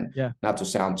 And not to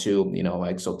sound too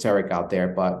exoteric out there,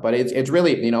 but it's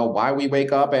really why we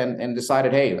wake up and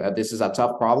decided, hey, this is a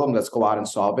tough problem, let's go out and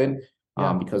solve it.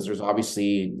 Because there's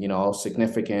obviously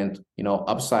significant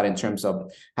upside in terms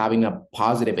of having a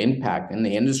positive impact in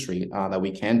the industry that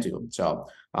we can do. So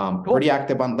pretty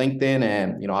active on LinkedIn,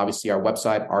 and obviously our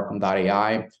website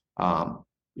arcum.ai.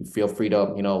 Feel free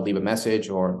to, leave a message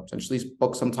or essentially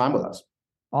book some time with us.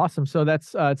 Awesome. So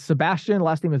that's Sebastian.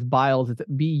 Last name is Biles. It's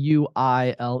Builes,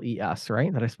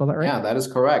 right? Did I spell that right? Yeah, that is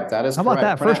correct. That is How about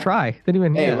that? First try. Didn't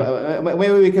even. Hey,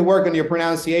 maybe we can work on your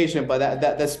pronunciation, but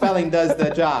that the spelling does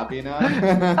the job,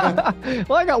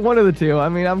 Well, I got one of the two. I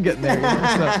mean, I'm getting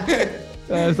there.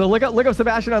 So look up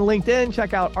Sebastian on LinkedIn.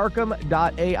 Check out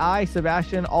arcum.ai.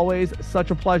 Sebastian, always such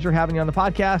a pleasure having you on the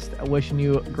podcast. Wishing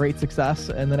you great success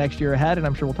in the next year ahead, and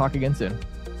I'm sure we'll talk again soon.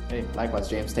 Hey, likewise,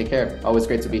 James. Take care. Always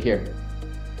great to be here.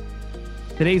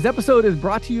 Today's episode is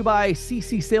brought to you by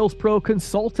CC Sales Pro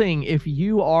Consulting. If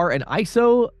you are an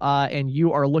ISO and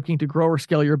you are looking to grow or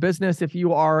scale your business, if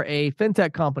you are a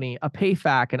fintech company, a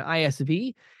PayFac, an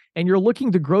ISV, and you're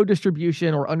looking to grow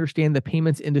distribution or understand the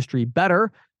payments industry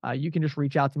better, you can just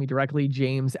reach out to me directly,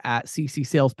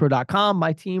 james@ccsalespro.com.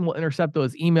 My team will intercept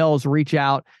those emails, reach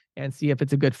out, and see if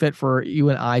it's a good fit for you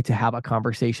and I to have a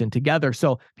conversation together.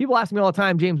 So people ask me all the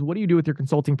time, James, what do you do with your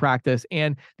consulting practice?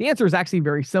 And the answer is actually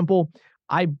very simple.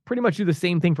 I pretty much do the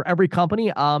same thing for every company.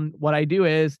 What I do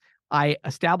is I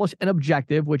establish an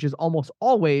objective, which is almost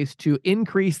always to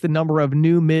increase the number of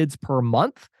new mids per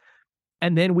month.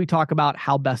 And then we talk about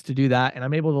how best to do that. And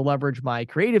I'm able to leverage my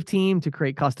creative team to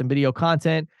create custom video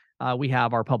content. We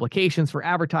have our publications for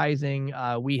advertising.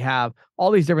 We have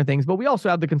all these different things, but we also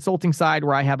have the consulting side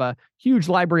where I have a huge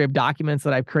library of documents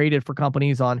that I've created for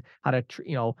companies on how to,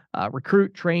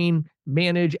 recruit, train,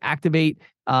 manage, activate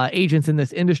agents in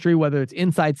this industry, whether it's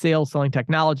inside sales, selling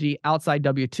technology, outside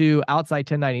W-2, outside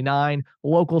 1099,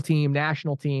 local team,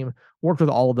 national team, worked with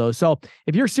all of those. So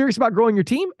if you're serious about growing your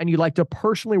team and you'd like to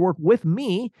personally work with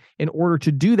me in order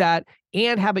to do that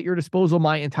and have at your disposal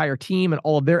my entire team and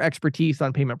all of their expertise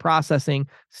on payment processing,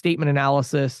 statement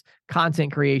analysis,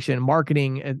 content creation,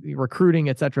 marketing, recruiting,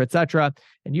 et cetera,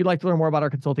 and you'd like to learn more about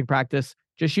our consulting practice,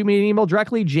 just shoot me an email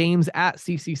directly,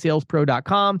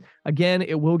 james@ccsalespro.com. Again,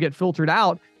 it will get filtered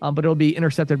out, but it'll be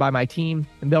intercepted by my team,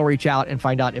 and they'll reach out and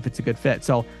find out if it's a good fit.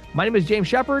 So my name is James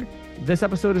Shepard. This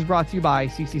episode is brought to you by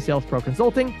CC Sales Pro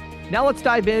Consulting. Now let's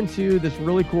dive into this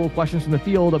really cool questions from the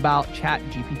field about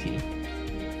ChatGPT.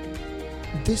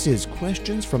 This is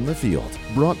Questions from the Field,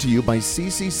 brought to you by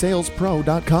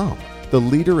ccsalespro.com, the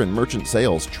leader in merchant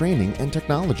sales training and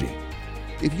technology.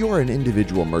 If you are an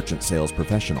individual merchant sales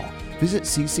professional, visit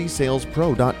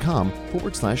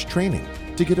ccsalespro.com/training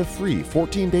to get a free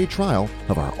 14-day trial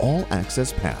of our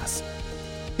all-access pass.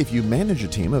 If you manage a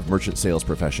team of merchant sales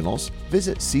professionals,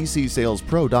 visit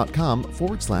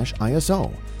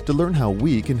ccsalespro.com/ISO to learn how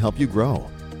we can help you grow.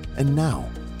 And now,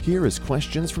 here is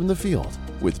Questions from the Field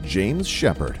with James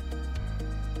Shepard.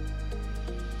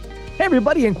 Hey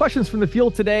everybody, in Questions from the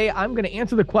Field today, I'm going to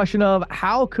answer the question of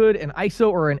how could an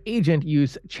ISO or an agent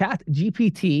use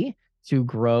ChatGPT to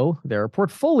grow their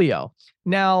portfolio.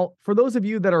 Now, for those of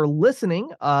you that are listening,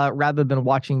 rather than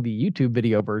watching the YouTube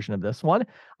video version of this one,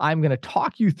 I'm going to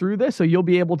talk you through this so you'll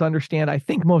be able to understand, I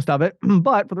think, most of it.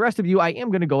 But for the rest of you, I am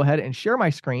going to go ahead and share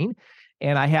my screen,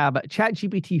 and I have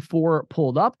ChatGPT 4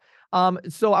 pulled up.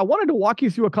 So I wanted to walk you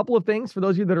through a couple of things for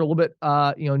those of you that are a little bit,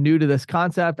 new to this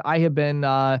concept. I have been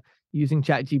using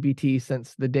ChatGPT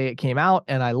since the day it came out,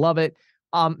 and I love it.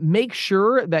 Make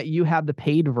sure that you have the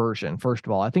paid version, first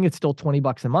of all. I think it's still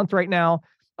 $20 a month right now.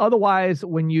 Otherwise,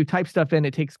 when you type stuff in,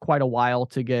 it takes quite a while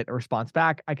to get a response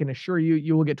back. I can assure you,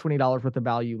 you will get $20 worth of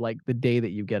value like the day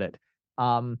that you get it.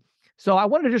 So I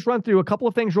wanted to just run through a couple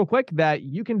of things real quick that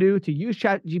you can do to use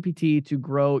ChatGPT to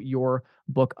grow your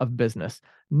book of business.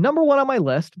 Number one on my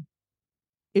list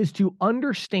is to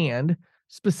understand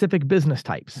specific business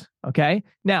types. Okay.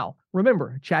 Now,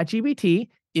 remember, ChatGPT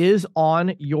is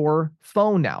on your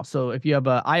phone now. So if you have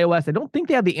an iOS, I don't think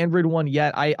they have the Android one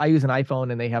yet. I use an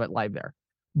iPhone and they have it live there.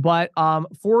 But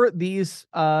for these,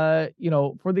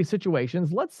 for these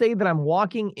situations, let's say that I'm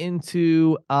walking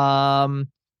into, let's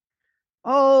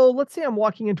say I'm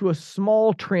walking into a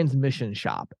small transmission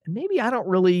shop, and maybe I don't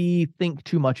really think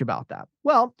too much about that.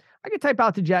 Well, I could type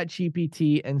out to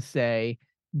ChatGPT and say,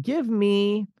 give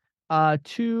me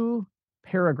 2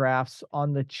 paragraphs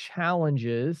on the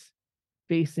challenges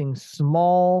facing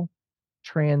small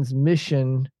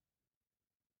transmission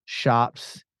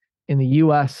shops in the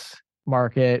U.S.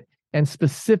 market, and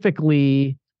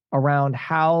specifically around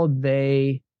how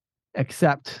they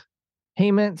accept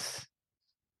payments.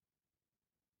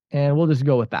 And we'll just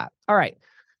go with that. All right.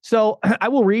 So I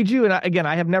will read you. And again,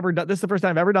 I have never done this. Is the first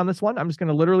time I've ever done this one. I'm just going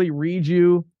to literally read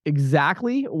you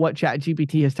exactly what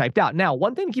ChatGPT has typed out. Now,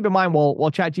 one thing to keep in mind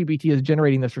while ChatGPT is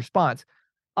generating this response,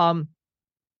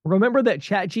 remember that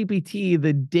ChatGPT,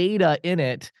 the data in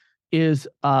it is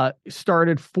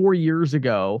started 4 years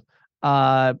ago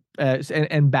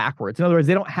and backwards. In other words,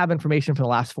 they don't have information from the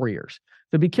last 4 years.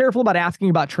 So be careful about asking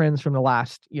about trends from the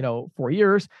last, 4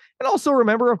 years. And also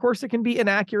remember, of course, it can be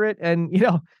inaccurate and,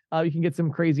 you can get some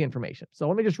crazy information. So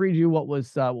let me just read you what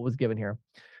was given here.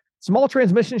 Small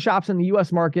transmission shops in the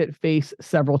U.S. market face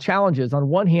several challenges. On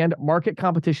one hand, market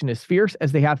competition is fierce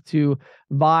as they have to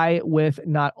vie with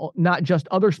not just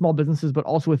other small businesses, but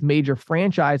also with major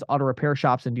franchise auto repair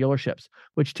shops and dealerships,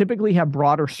 which typically have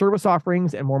broader service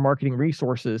offerings and more marketing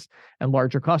resources and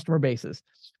larger customer bases.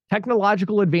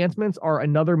 Technological advancements are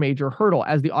another major hurdle.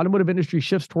 As the automotive industry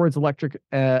shifts towards electric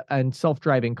and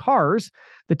self-driving cars,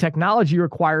 the technology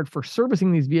required for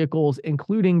servicing these vehicles,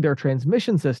 including their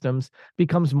transmission systems,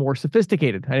 becomes more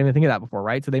sophisticated. I didn't even think of that before,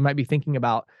 right? So they might be thinking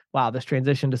about, wow, this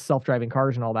transition to self-driving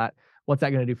cars and all that. What's that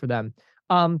going to do for them?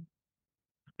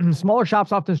 Smaller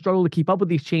shops often struggle to keep up with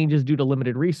these changes due to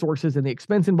limited resources and the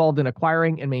expense involved in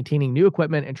acquiring and maintaining new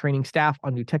equipment and training staff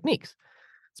on new techniques.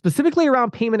 Specifically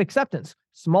around payment acceptance,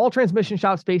 small transmission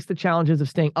shops face the challenges of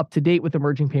staying up to date with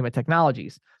emerging payment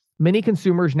technologies. Many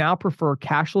consumers now prefer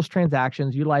cashless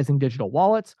transactions utilizing digital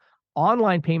wallets,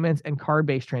 online payments, and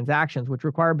card-based transactions, which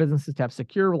require businesses to have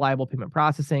secure, reliable payment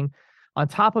processing. On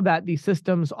top of that, these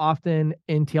systems often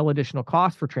entail additional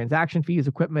costs for transaction fees,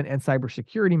 equipment, and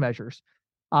cybersecurity measures.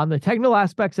 The technical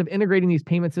aspects of integrating these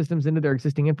payment systems into their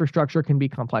existing infrastructure can be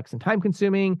complex and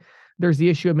time-consuming. There's the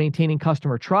issue of maintaining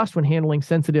customer trust when handling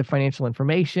sensitive financial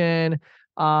information.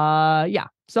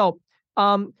 So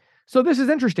this is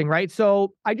interesting, right?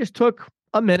 So I just took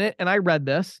a minute and I read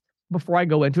this before I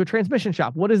go into a transmission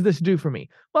shop. What does this do for me?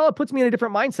 Well, it puts me in a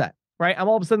different mindset, right? I'm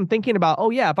all of a sudden thinking about, oh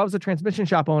yeah, if I was a transmission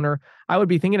shop owner, I would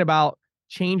be thinking about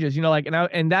changes,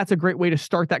 and that's a great way to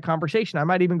start that conversation. I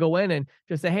might even go in and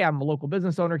just say, hey, I'm a local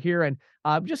business owner here. And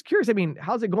I'm just curious. I mean,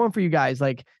 how's it going for you guys?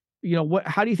 Like,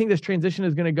 how do you think this transition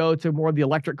is going to go to more of the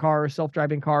electric cars,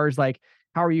 self-driving cars? Like,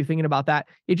 how are you thinking about that?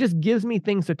 It just gives me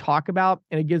things to talk about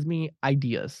and it gives me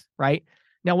ideas, right?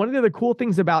 Now, one of the other cool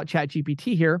things about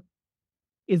ChatGPT here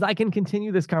is I can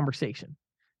continue this conversation,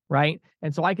 right?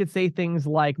 And so I could say things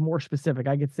like more specific.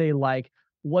 I could say like,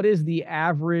 what is the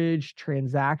average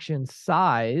transaction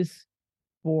size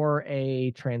for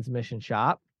a transmission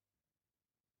shop?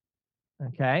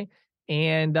 Okay.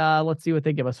 And let's see what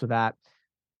they give us with that.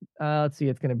 Let's see.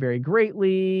 It's going to vary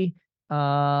greatly.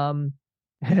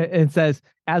 It says,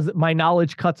 as my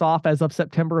knowledge cuts off as of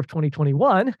September of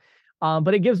 2021,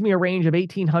 but it gives me a range of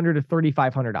 $1,800 to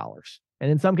 $3,500. And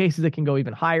in some cases, it can go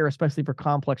even higher, especially for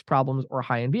complex problems or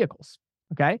high-end vehicles.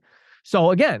 Okay.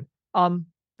 So again,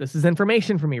 this is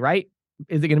information for me, right?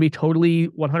 Is it going to be totally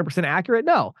 100% accurate?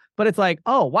 No, but it's like,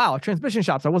 oh, wow, transmission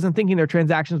shops. I wasn't thinking their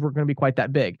transactions were going to be quite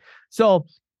that big. So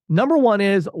number one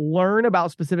is learn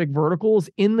about specific verticals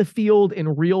in the field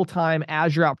in real time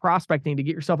as you're out prospecting to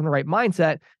get yourself in the right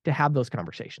mindset to have those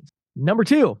conversations. Number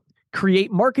two,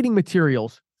 create marketing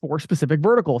materials for specific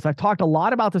verticals. I've talked a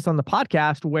lot about this on the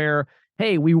podcast where,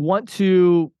 hey, we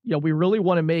really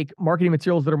want to make marketing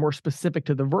materials that are more specific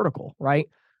to the vertical, right?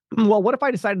 Well, what if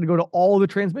I decided to go to all the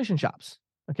transmission shops?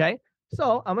 Okay.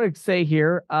 So I'm going to say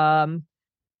here, I'm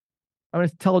going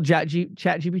to tell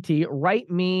ChatGPT, write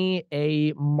me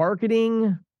a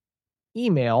marketing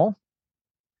email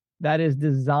that is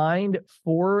designed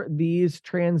for these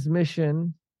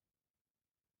transmission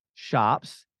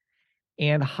shops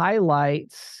and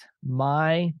highlights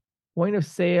my point of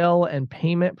sale and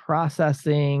payment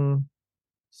processing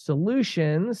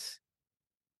solutions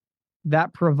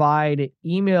that provide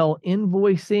email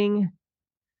invoicing,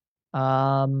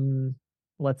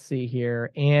 let's see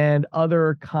here, and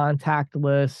other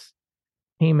contactless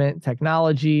payment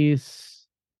technologies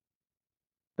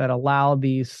that allow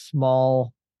these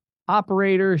small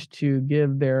operators to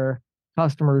give their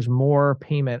customers more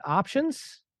payment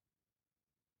options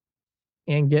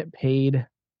and get paid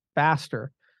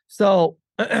faster. So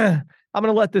I'm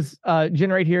going to let this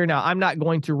generate here. Now, I'm not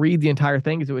going to read the entire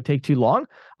thing because it would take too long.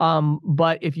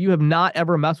 But if you have not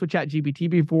ever messed with ChatGPT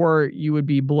before, you would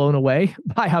be blown away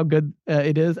by how good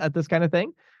it is at this kind of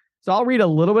thing. So I'll read a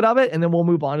little bit of it, and then we'll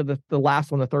move on to the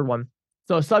last one, the third one.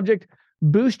 So subject,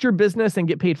 boost your business and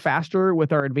get paid faster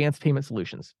with our advanced payment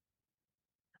solutions.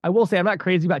 I will say I'm not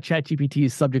crazy about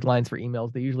ChatGPT's subject lines for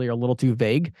emails. They usually are a little too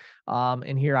vague.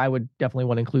 And here I would definitely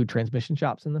want to include transmission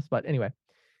shops in this. But anyway.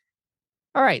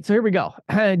 All right, so here we go.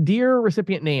 Dear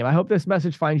recipient name, I hope this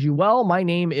message finds you well. My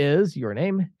name is your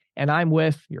name, and I'm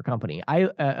with your company. I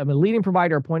am a leading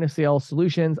provider of point-of-sale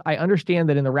solutions. I understand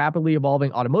that in the rapidly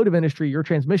evolving automotive industry, your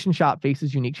transmission shop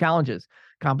faces unique challenges.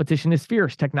 Competition is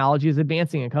fierce, technology is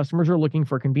advancing, and customers are looking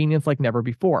for convenience like never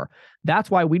before. That's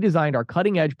why we designed our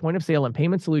cutting-edge point-of-sale and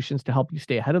payment solutions to help you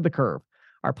stay ahead of the curve.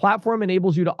 Our platform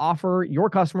enables you to offer your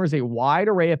customers a wide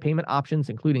array of payment options,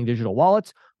 including digital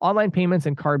wallets, online payments,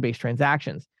 and card-based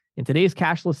transactions. In today's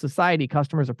cashless society,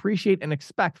 customers appreciate and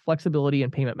expect flexibility in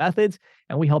payment methods,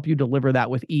 and we help you deliver that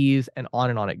with ease, and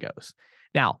on it goes.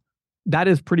 Now, that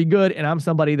is pretty good, and I'm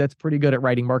somebody that's pretty good at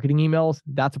writing marketing emails.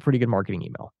 That's a pretty good marketing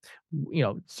email.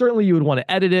 Certainly you would want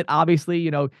to edit it. Obviously,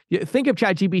 think of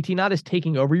ChatGPT not as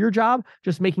taking over your job,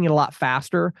 just making it a lot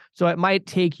faster. So it might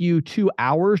take you 2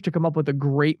 hours to come up with a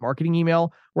great marketing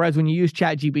email, whereas when you use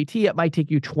ChatGPT, it might take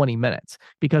you 20 minutes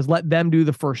because let them do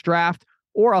the first draft.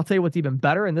 Or I'll tell you what's even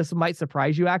better, and this might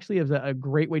surprise you actually, is a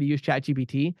great way to use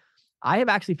ChatGPT. I have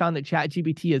actually found that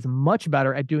ChatGPT is much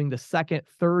better at doing the second,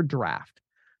 third draft.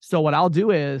 So what I'll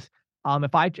do is,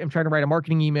 if I am trying to write a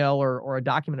marketing email or a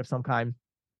document of some kind,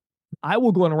 I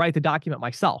will go and write the document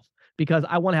myself because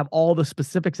I want to have all the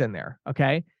specifics in there.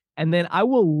 Okay. And then I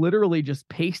will literally just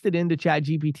paste it into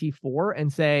ChatGPT 4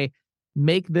 and say,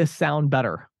 make this sound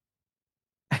better.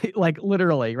 Like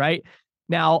literally, right?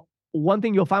 Now, one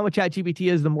thing you'll find with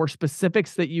ChatGPT is the more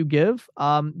specifics that you give,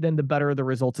 then the better the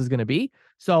results is going to be.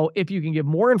 So if you can give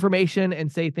more information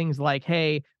and say things like,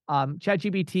 hey,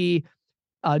 ChatGPT,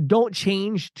 Don't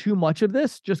change too much of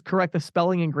this. Just correct the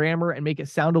spelling and grammar and make it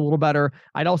sound a little better.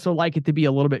 I'd also like it to be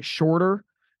a little bit shorter,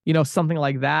 something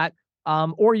like that.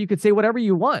 Or you could say whatever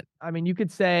you want. I mean, you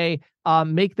could say,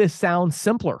 make this sound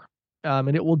simpler,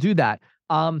 and it will do that.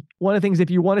 One of the things, if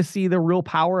you want to see the real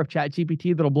power of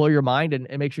ChatGPT, that'll blow your mind, and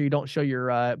make sure you don't show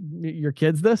your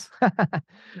kids this.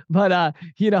 But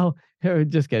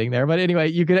just kidding there. But anyway,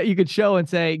 you could show and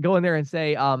say, go in there and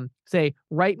say,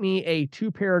 write me a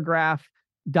 2-paragraph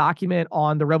document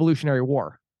on the Revolutionary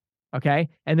War. Okay.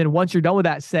 And then once you're done with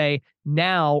that, say,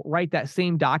 now write that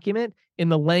same document in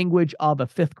the language of a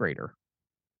 5th grader.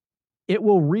 It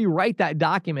will rewrite that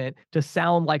document to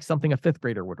sound like something a 5th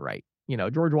grader would write.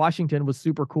 George Washington was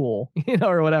super cool,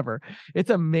 or whatever. It's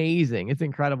amazing. It's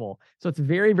incredible. So it's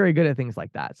very, very good at things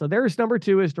like that. So there's number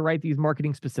 2, is to write these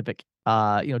marketing specific,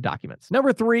 documents.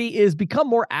 Number 3 is become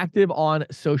more active on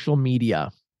social media.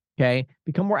 Okay.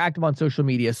 Become more active on social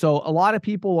media. So a lot of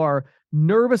people are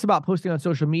nervous about posting on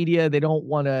social media. They don't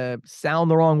want to sound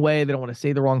the wrong way. They don't want to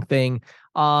say the wrong thing.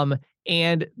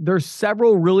 And there's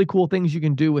several really cool things you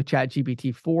can do with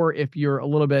ChatGPT 4 if you're a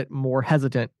little bit more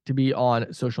hesitant to be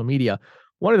on social media.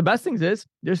 One of the best things is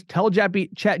just tell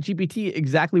ChatGPT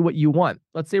exactly what you want.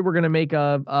 Let's say we're going to make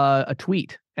a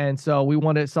tweet. And so we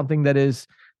wanted something that's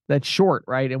short,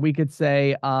 right? And we could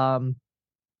say,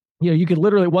 you could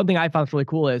literally, one thing I found really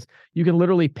cool is you can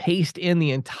literally paste in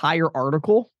the entire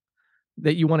article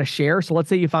that you want to share. So let's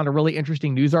say you found a really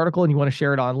interesting news article and you want to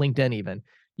share it on LinkedIn even.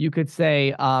 You could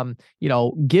say,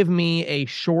 give me a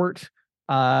short,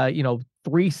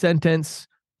 3-sentence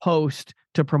post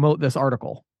to promote this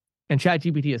article. And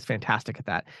ChatGPT is fantastic at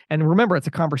that. And remember, it's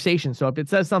a conversation. So if it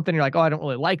says something, you're like, oh, I don't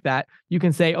really like that. You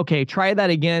can say, okay, try that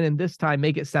again. And this time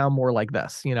make it sound more like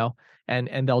this,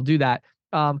 and they'll do that.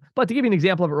 But to give you an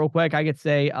example of it real quick, I could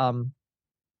say,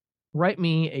 write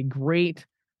me a great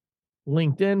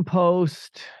LinkedIn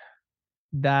post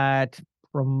that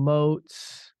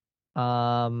promotes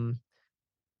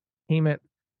payment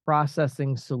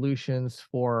processing solutions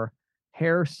for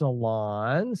hair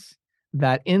salons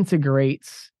that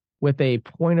integrates with a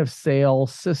point of sale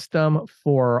system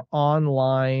for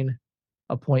online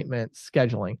appointment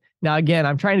scheduling. Now, again,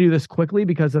 I'm trying to do this quickly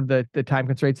because of the time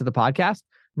constraints of the podcast.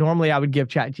 Normally, I would give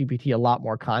ChatGPT a lot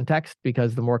more context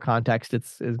because the more context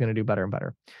is going to do better and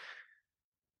better.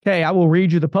 Okay, I will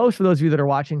read you the post for those of you that are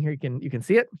watching here. You can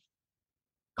see it.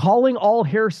 Calling all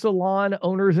hair salon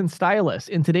owners and stylists.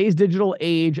 In today's digital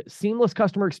age, seamless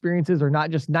customer experiences are not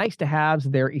just nice to haves,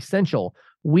 they're essential.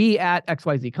 We at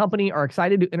XYZ Company are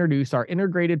excited to introduce our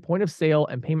integrated point of sale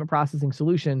and payment processing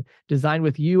solution designed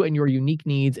with you and your unique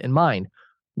needs in mind.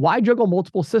 Why juggle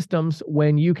multiple systems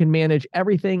when you can manage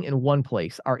everything in one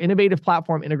place? Our innovative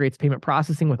platform integrates payment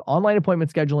processing with online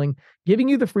appointment scheduling, giving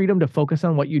you the freedom to focus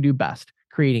on what you do best,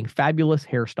 creating fabulous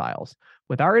hairstyles.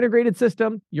 With our integrated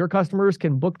system, your customers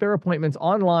can book their appointments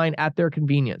online at their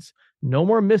convenience. No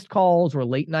more missed calls or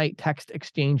late night text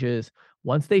exchanges.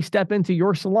 Once they step into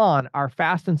your salon, our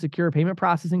fast and secure payment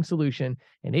processing solution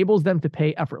enables them to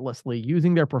pay effortlessly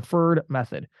using their preferred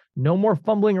method. No more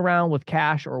fumbling around with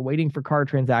cash or waiting for card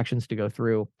transactions to go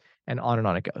through, and on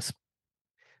it goes.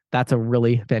 That's a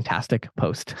really fantastic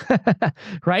post,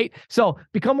 right? So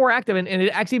become more active. And it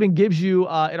actually even gives you,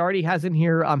 it already has in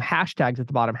here hashtags at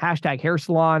the bottom, hashtag hair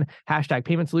salon, hashtag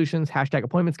payment solutions, hashtag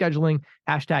appointment scheduling,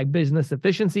 hashtag business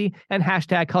efficiency, and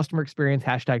hashtag customer experience,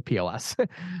 hashtag POS.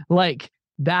 Like,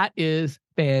 that is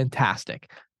fantastic.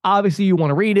 Obviously, you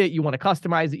want to read it, you want to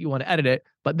customize it, you want to edit it,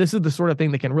 but this is the sort of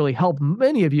thing that can really help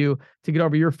many of you to get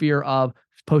over your fear of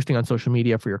posting on social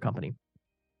media for your company.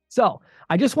 So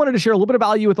I just wanted to share a little bit of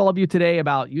value with all of you today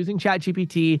about using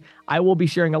ChatGPT. I will be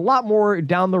sharing a lot more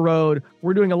down the road.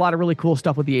 We're doing a lot of really cool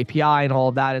stuff with the API and all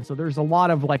of that. And so there's a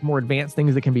lot of more advanced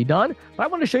things that can be done. But I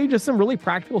want to show you just some really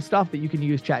practical stuff that you can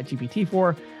use ChatGPT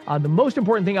for. The most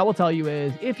important thing I will tell you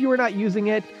is if you are not using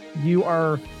it, you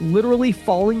are literally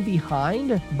falling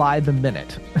behind by the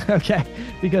minute, okay?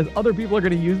 Because other people are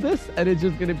going to use this and it's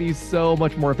just going to be so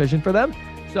much more efficient for them.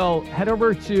 So head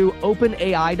over to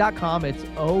openai.com. It's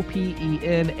openai.com.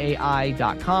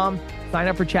 Sign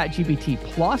up for ChatGPT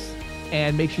Plus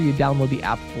and make sure you download the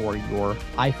app for your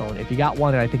iPhone if you got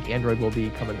one. And I think Android will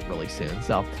be coming really soon.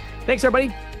 So thanks,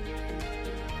 everybody.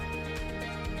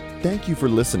 Thank you for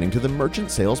listening to the Merchant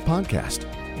Sales Podcast.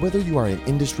 Whether you are an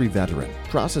industry veteran,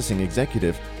 processing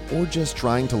executive, or just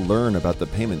trying to learn about the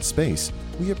payment space,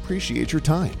 we appreciate your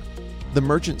time. The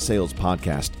Merchant Sales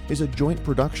Podcast is a joint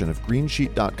production of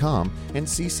Greensheet.com and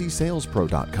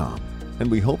ccsalespro.com, and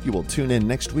we hope you will tune in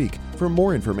next week for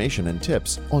more information and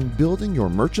tips on building your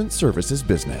merchant services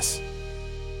business.